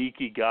a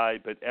sneaky guy,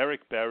 but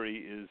Eric Berry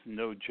is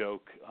no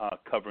joke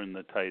covering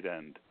the tight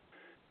end.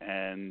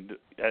 And,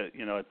 at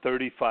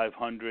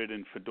 3,500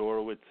 and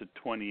Fedorowicz at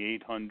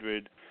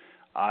 2,800,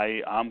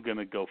 I'm going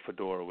to go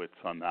Fedorowicz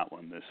on that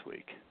one this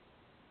week.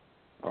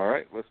 All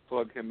right, let's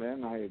plug him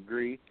in. I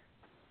agree.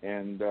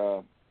 And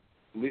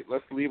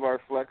let's leave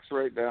our flex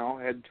right now,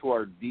 head to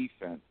our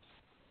defense.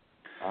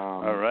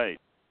 All right.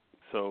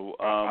 So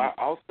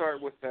I'll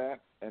start with that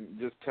and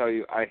just tell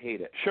you I hate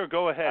it. Sure,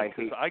 go ahead,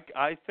 because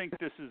I think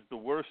this is the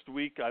worst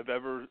week I've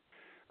ever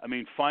 – I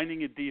mean,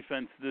 finding a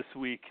defense this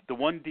week, the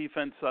one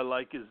defense I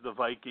like is the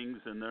Vikings,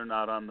 and they're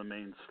not on the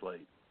main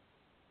slate.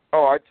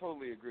 Oh, I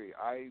totally agree.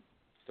 I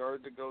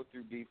started to go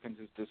through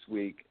defenses this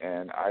week,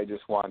 and I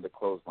just wanted to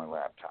close my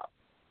laptop.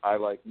 I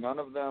like none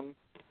of them.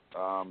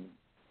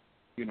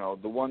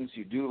 The ones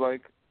you do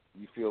like,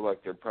 you feel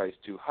like they're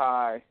priced too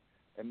high.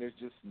 and there's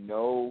just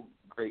no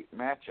great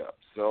matchup.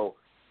 So,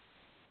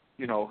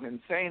 in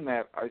saying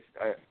that, I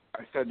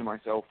said to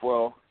myself,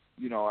 well,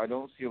 I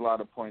don't see a lot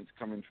of points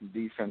coming from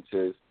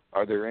defenses.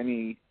 Are there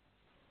any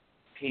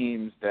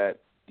teams that,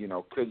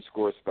 could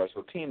score a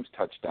special teams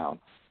touchdown?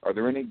 Are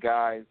there any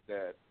guys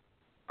that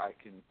I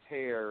can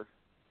pair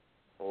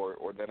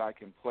or that I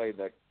can play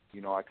that,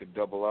 I could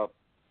double up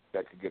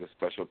that could get a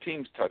special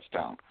teams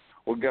touchdown?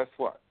 Well, guess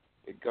what?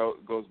 It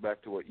goes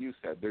back to what you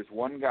said. There's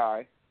one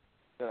guy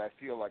that I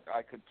feel like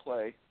I could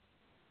play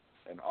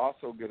and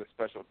also get a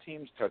special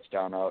teams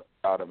touchdown out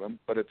of him,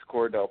 but it's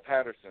Cordell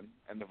Patterson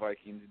and the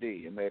Vikings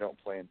D, and they don't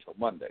play until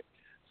Monday.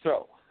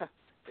 So,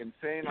 in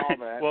saying all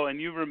that... Well, and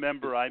you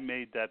remember I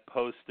made that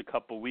post a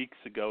couple weeks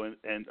ago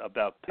and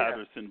about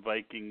Patterson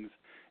Vikings,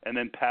 and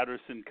then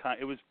Patterson...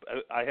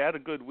 I had a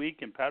good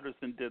week, and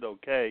Patterson did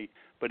okay,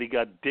 but he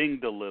got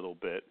dinged a little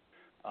bit.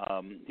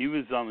 He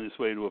was on his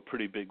way to a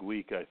pretty big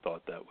week, I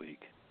thought, that week.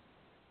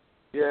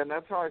 Yeah, and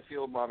that's how I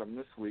feel about him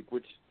this week,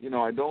 which,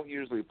 I don't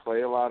usually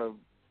play a lot of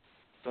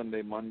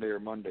Sunday, Monday, or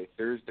Monday,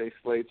 Thursday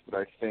slates, but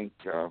I think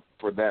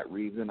for that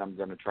reason I'm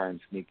going to try and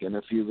sneak in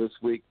a few this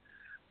week.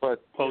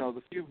 But,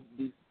 the few...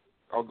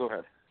 Oh, go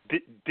ahead.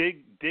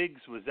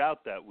 Diggs was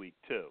out that week,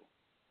 too.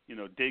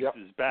 Diggs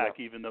is back,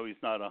 even though he's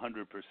not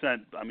 100%.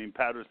 I mean,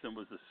 Patterson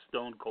was a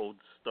stone-cold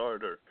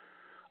starter.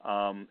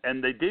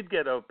 And they did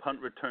get a punt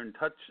return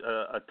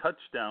a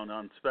touchdown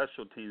on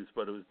special teams,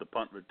 but it was the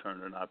punt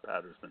returner, not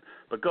Patterson.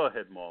 But go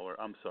ahead, Mauler.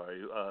 I'm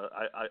sorry.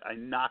 I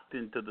knocked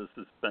into the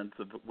suspense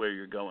of where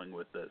you're going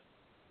with this.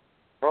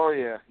 Oh,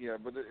 yeah,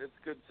 but it's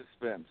good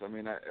suspense. I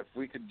mean, if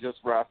we could just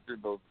roster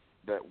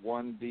that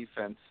one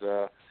defense,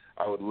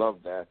 I would love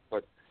that.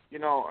 But,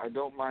 I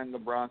don't mind the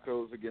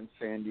Broncos against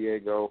San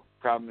Diego.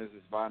 Problem is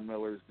Von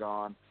Miller's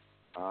gone.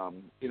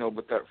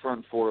 But that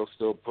front four will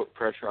still put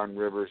pressure on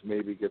Rivers,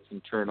 maybe get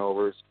some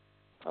turnovers.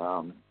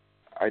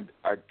 I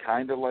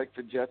kind of like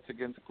the Jets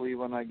against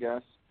Cleveland, I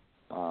guess.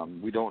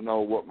 We don't know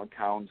what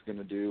McCown's going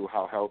to do,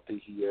 how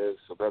healthy he is,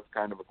 so that's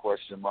kind of a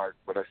question mark.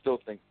 But I still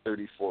think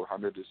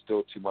 $3,400 is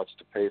still too much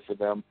to pay for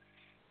them.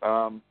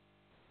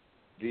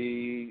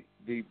 The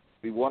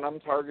one I'm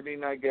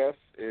targeting, I guess,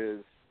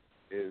 is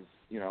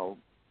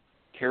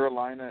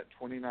Carolina at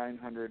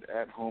 $2,900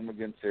 at home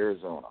against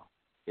Arizona.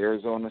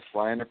 Arizona's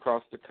flying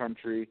across the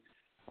country.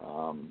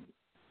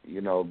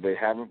 They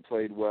haven't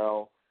played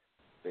well.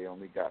 They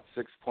only got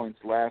 6 points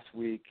last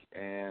week,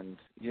 and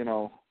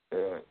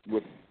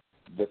with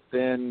the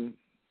thin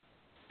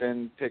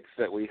picks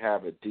that we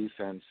have at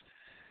defense,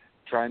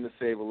 trying to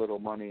save a little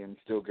money and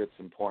still get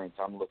some points,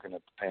 I'm looking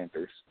at the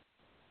Panthers.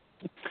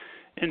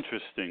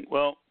 Interesting.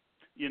 Well,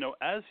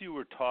 as you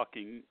were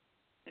talking,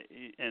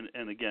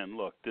 and again,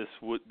 look, this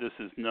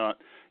is not,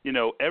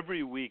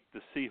 every week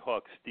the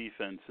Seahawks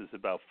defense is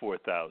about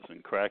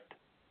 4,000, correct?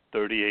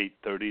 38,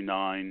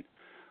 39.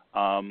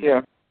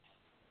 Yeah.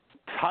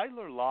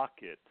 Tyler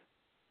Lockett,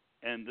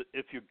 and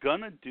if you're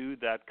going to do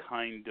that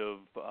kind of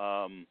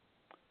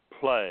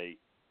play,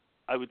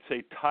 I would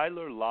say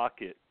Tyler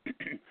Lockett,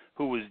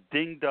 who was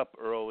dinged up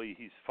early,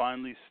 he's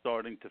finally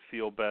starting to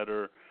feel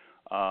better.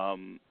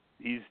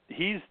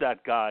 He's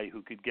that guy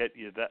who could get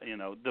you that.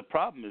 The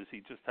problem is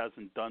he just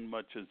hasn't done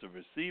much as a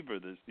receiver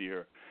this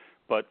year.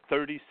 But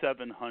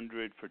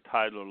 $3,700 for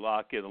Tyler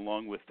Lockett,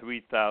 along with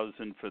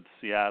 $3,000 for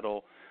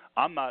Seattle.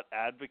 I'm not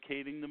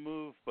advocating the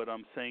move, but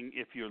I'm saying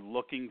if you're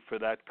looking for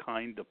that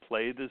kind of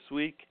play this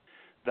week,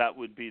 that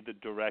would be the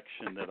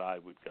direction that I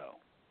would go.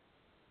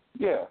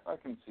 Yeah, I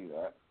can see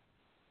that.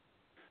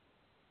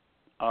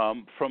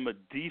 From a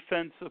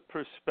defensive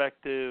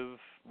perspective,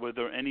 were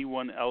there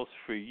anyone else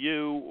for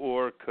you,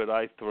 or could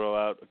I throw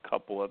out a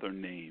couple other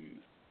names?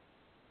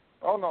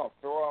 Oh no,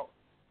 throw out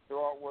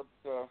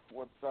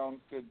what sounds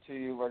good to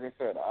you. Like I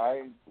said,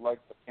 I like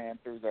the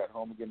Panthers at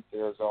home against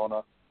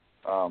Arizona.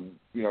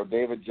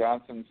 David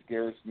Johnson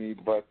scares me,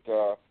 but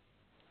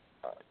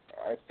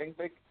I think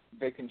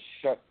they can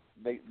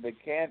they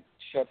can't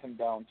shut him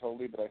down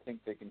totally, but I think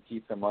they can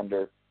keep him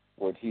under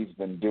what he's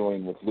been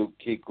doing with Luke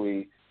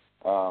Kuechly.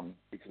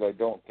 Because I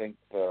don't think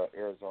the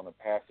Arizona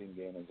passing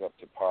game is up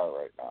to par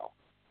right now.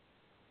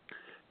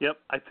 Yep,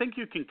 I think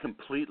you can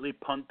completely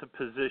punt the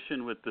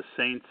position with the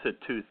Saints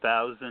at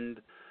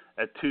 2,000.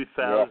 At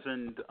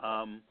 2,000,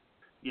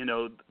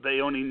 they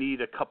only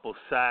need a couple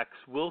sacks.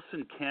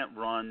 Wilson can't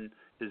run.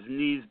 His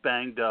knee's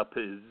banged up.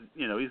 There's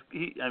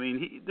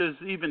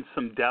even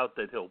some doubt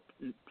that he'll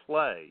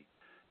play.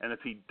 And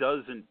if he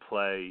doesn't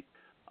play,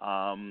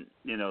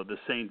 the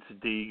Saints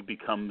D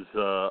becomes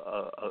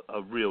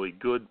a really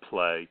good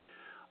play.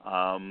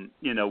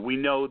 We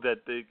know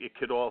that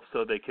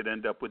they could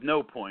end up with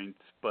no points,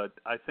 but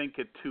I think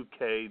at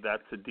 2K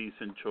that's a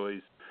decent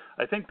choice.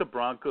 I think the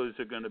Broncos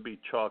are going to be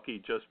chalky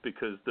just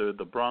because they're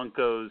the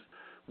Broncos.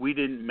 We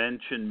didn't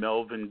mention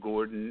Melvin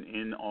Gordon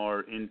in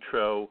our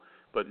intro,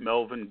 but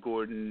Melvin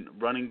Gordon,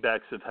 running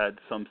backs have had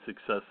some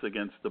success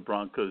against the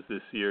Broncos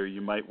this year.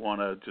 You might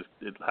want to just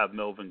have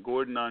Melvin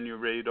Gordon on your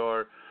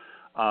radar.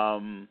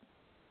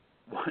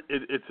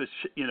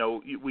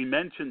 We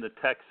mentioned the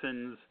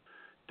Texans.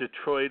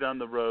 Detroit on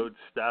the road,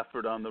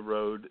 Stafford on the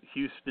road.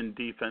 Houston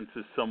defense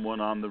is someone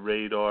on the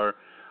radar.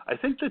 I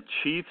think the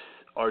Chiefs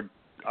are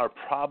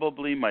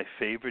probably my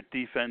favorite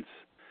defense,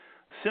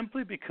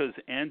 simply because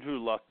Andrew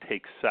Luck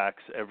takes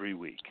sacks every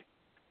week.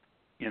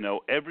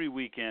 Every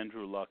week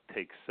Andrew Luck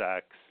takes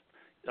sacks.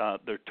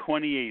 They're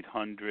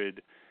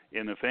 2,800,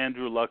 and if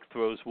Andrew Luck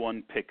throws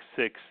one pick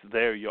six,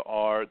 there you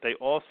are. They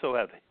also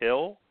have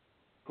Hill,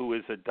 who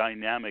is a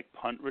dynamic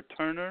punt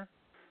returner.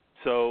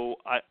 So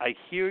I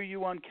hear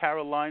you on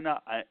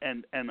Carolina,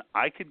 and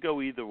I could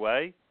go either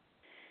way,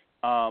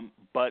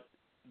 but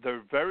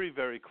they're very,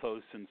 very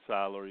close in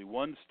salary.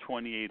 One's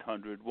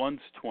 2,800, one's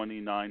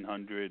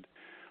 2,900,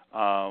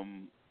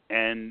 and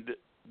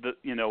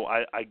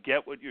I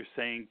get what you're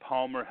saying.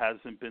 Palmer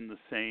hasn't been the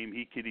same.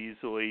 He could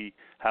easily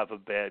have a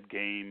bad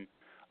game,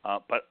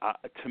 but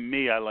to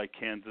me, I like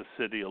Kansas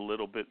City a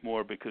little bit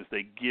more because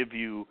they give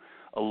you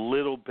a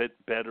little bit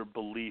better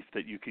belief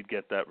that you could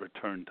get that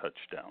return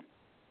touchdown.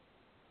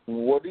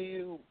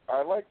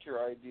 I liked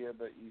your idea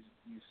that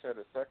you said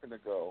a second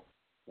ago,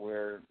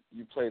 where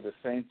you play the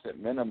Saints at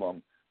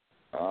minimum,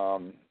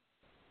 and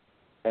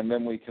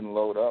then we can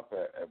load up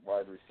at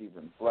wide receiver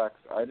and flex.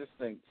 I just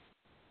think,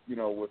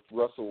 with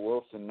Russell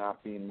Wilson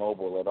not being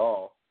mobile at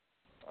all,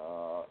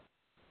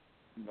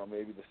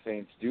 maybe the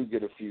Saints do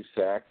get a few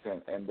sacks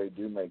and they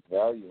do make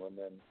value, and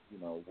then,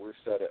 we're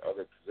set at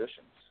other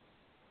positions.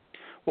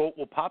 Well,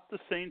 we'll pop the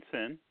Saints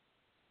in,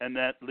 and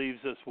that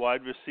leaves us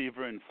wide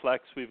receiver and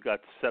flex. We've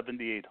got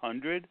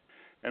 7,800,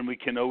 and we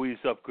can always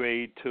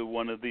upgrade to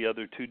one of the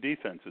other two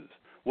defenses.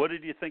 What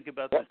did you think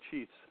about the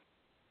Chiefs?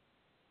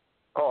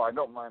 Oh, I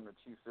don't mind the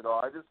Chiefs at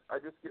all. I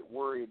just get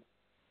worried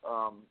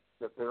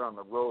that they're on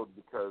the road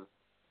because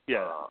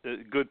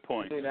good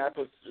point.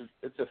 Indianapolis,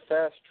 it's a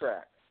fast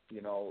track.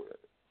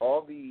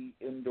 All the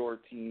indoor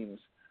teams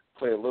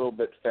play a little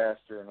bit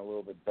faster and a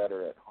little bit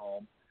better at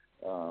home.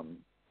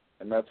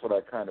 And that's what I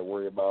kind of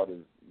worry about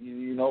is,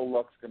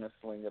 Luck's going to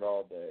sling it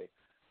all day.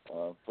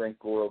 Frank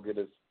Gore will get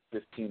his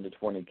 15 to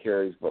 20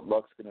 carries, but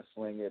Luck's going to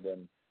sling it,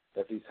 and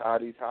if he's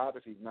hot, he's hot.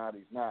 If he's not,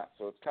 he's not.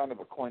 So it's kind of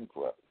a coin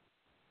flip.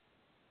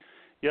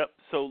 Yep.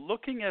 So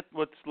looking at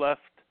what's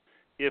left,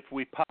 if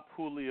we pop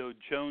Julio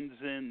Jones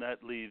in,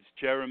 that leaves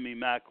Jeremy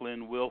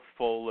Maclin, Will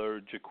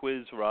Fuller,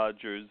 Jaquiz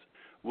Rogers,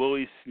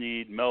 Willie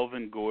Snead,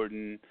 Melvin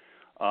Gordon,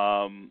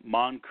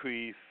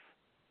 Moncrief,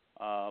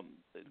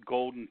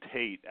 Golden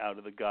Tate out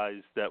of the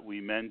guys that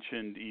we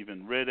mentioned,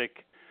 even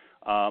Riddick.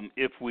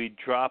 If we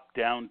drop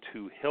down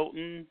to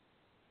Hilton,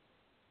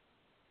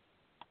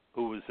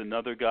 who was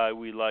another guy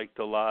we liked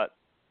a lot,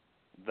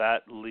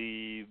 that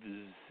leaves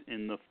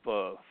in the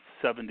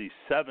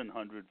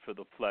 7,700 for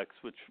the flex,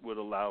 which would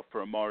allow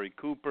for Amari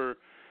Cooper,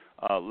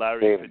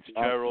 Larry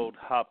Fitzgerald,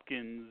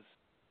 Hopkins,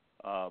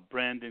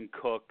 Brandon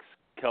Cooks,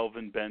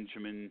 Kelvin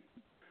Benjamin.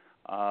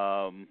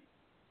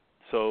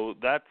 So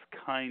that's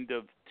kind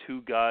of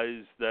two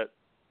guys that.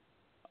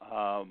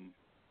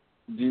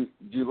 Do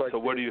you like? So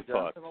what David are your Johnson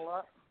thoughts? A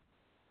lot?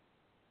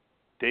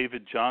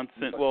 David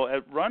Johnson. Well,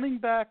 at running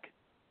back,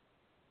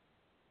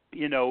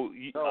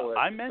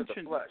 I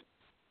mentioned. The flex.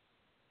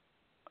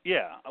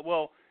 Yeah.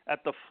 Well,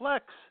 at the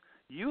flex,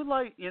 you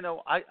like.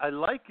 I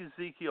like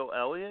Ezekiel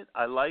Elliott.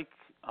 I like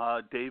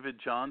David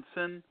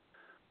Johnson.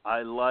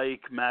 I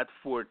like Matt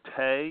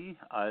Forte.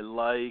 I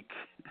like,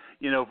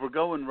 if we're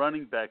going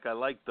running back, I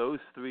like those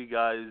three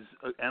guys,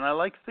 and I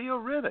like Theo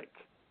Riddick.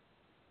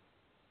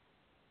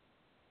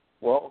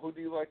 Well, who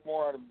do you like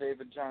more out of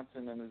David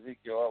Johnson and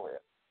Ezekiel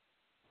Elliott?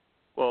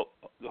 Well,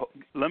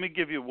 let me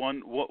give you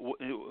one.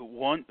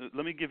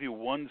 Let me give you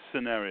one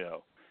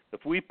scenario.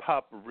 If we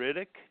pop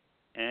Riddick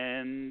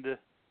and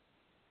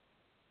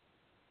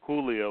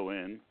Julio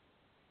in,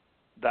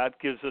 that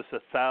gives us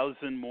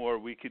 1,000 more.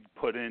 We could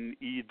put in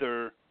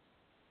either.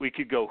 We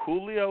could go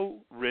Julio,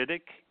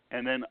 Riddick,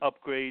 and then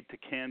upgrade to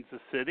Kansas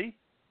City.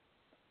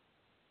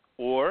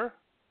 Or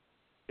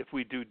if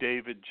we do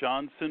David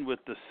Johnson with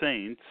the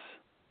Saints,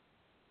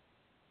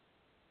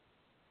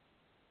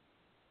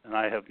 and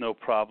I have no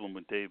problem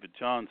with David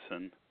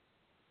Johnson.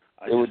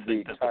 It would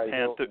be Ty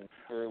Hilton.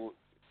 It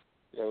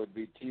would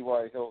be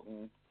T.Y.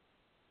 Hilton,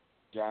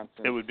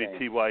 Johnson. It would be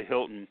T.Y.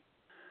 Hilton.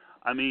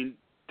 I mean,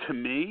 to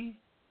me,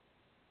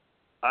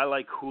 I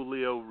like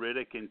Julio,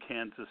 Riddick in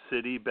Kansas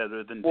City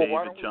better than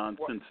David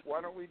Johnson.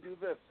 Why don't we do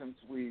this, since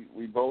we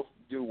both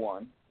do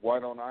one? Why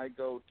don't I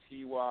go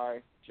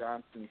T.Y.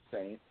 Johnson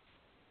Saints,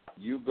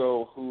 you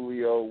go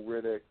Julio,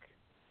 Riddick,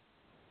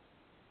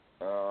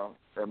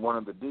 and one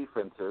of the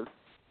defenses,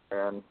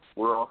 and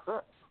we're all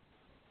set.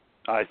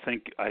 I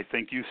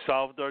think you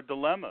solved our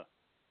dilemma.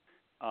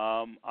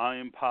 I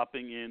am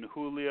popping in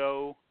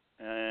Julio,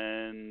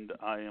 and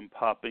I am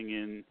popping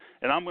in,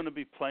 and I'm going to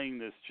be playing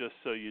this, just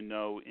so you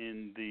know,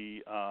 in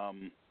the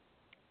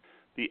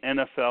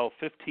NFL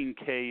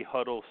 15K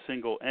huddle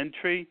single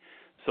entry.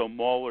 So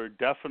Mauler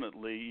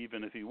definitely,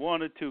 even if he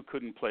wanted to,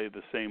 couldn't play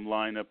the same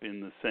lineup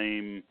in the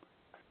same.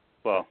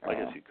 Well, I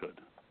guess he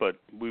could, but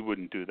we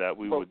wouldn't do that.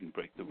 We wouldn't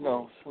break the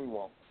rules. No, we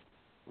won't.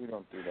 We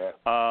don't do that.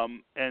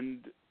 And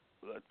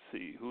let's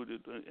see, who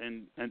did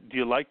and do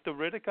you like the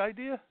Riddick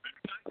idea?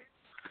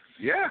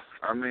 Yeah,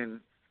 I mean,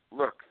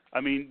 look.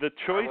 I mean, the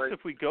choice,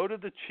 if we go to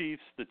the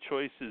Chiefs, the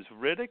choice is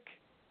Riddick,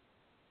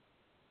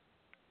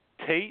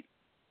 Tate,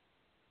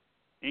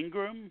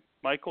 Ingram,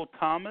 Michael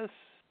Thomas,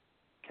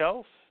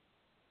 Kels.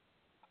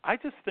 I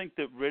just think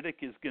that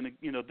Riddick is going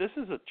to, this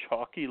is a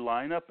chalky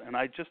lineup, and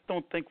I just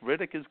don't think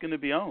Riddick is going to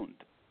be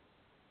owned.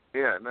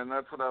 Yeah, and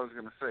that's what I was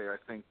going to say. I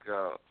think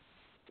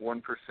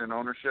 1%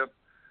 ownership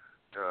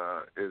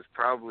is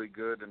probably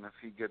good, and if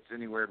he gets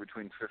anywhere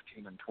between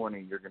 15 and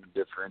 20, you're going to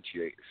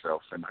differentiate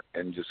yourself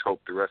and just hope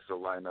the rest of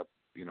the lineup,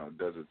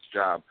 does its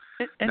job.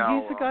 And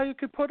now, he's a guy who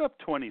could put up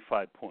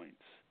 25 points.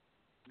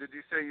 Did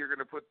you say you're going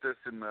to put this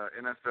in the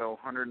NFL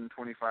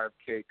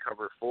 125K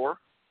cover 4?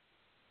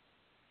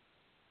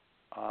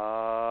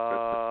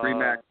 The 3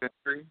 max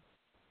entry?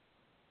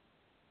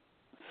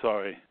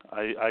 Sorry,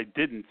 I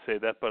didn't say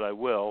that, but I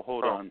will.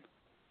 Hold on.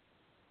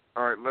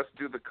 All right, let's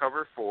do the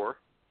cover 4,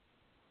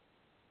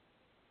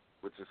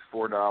 which is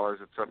 $4.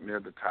 It's up near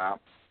the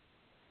top.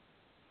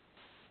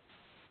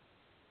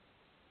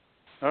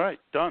 All right,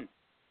 done.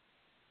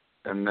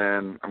 And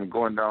then I'm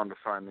going down to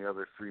find the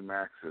other 3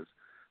 maxes.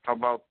 How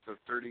about the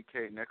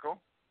 30K nickel?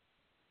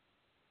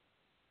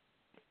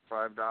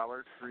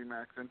 $5, 3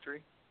 max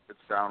entry. It's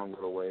down a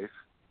little ways.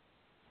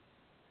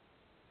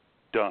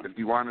 Done. If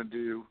you want to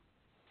do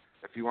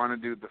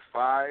the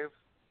 5,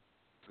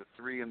 the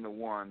 3, and the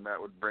 1, that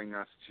would bring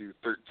us to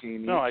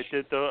 13 each. No, I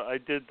did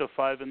the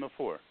 5 and the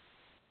 4.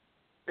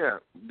 Yeah,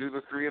 do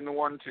the 3 and the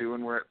 1 too,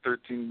 and we're at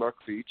 $13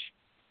 each,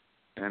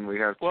 and we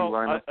have 2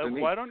 lineups in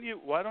each. Why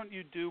don't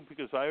you do,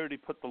 because I already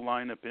put the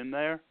lineup in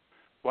there.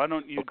 Why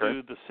don't you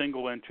do the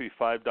single entry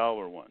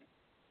 $5 one?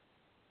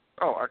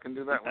 Oh, I can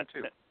do that one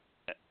too.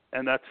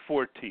 And that's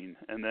 14,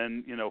 and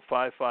then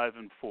 5, 5,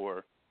 and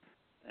 4,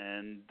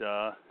 and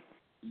the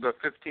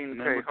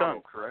 15K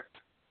huddle, correct?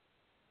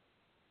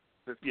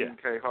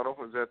 15K huddle,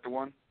 is that the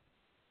one?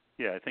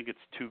 Yeah, I think it's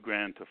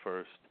 $2,000 to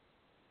first.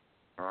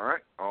 All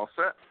right, all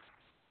set.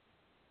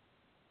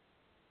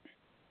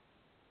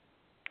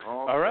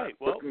 All right,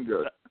 well, looking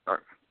good.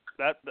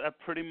 That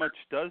pretty much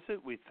does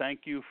it. We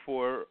thank you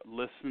for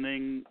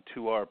listening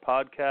to our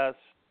podcast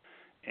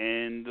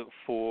and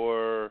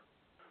for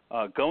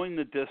going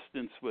the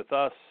distance with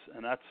us,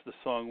 and that's the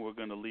song we're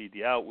going to lead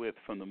you out with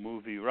from the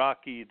movie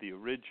Rocky, the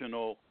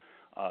original,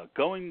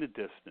 Going the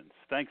Distance.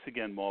 Thanks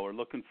again, Mauler.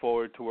 Looking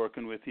forward to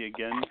working with you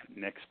again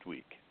next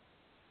week.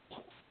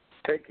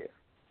 Take care.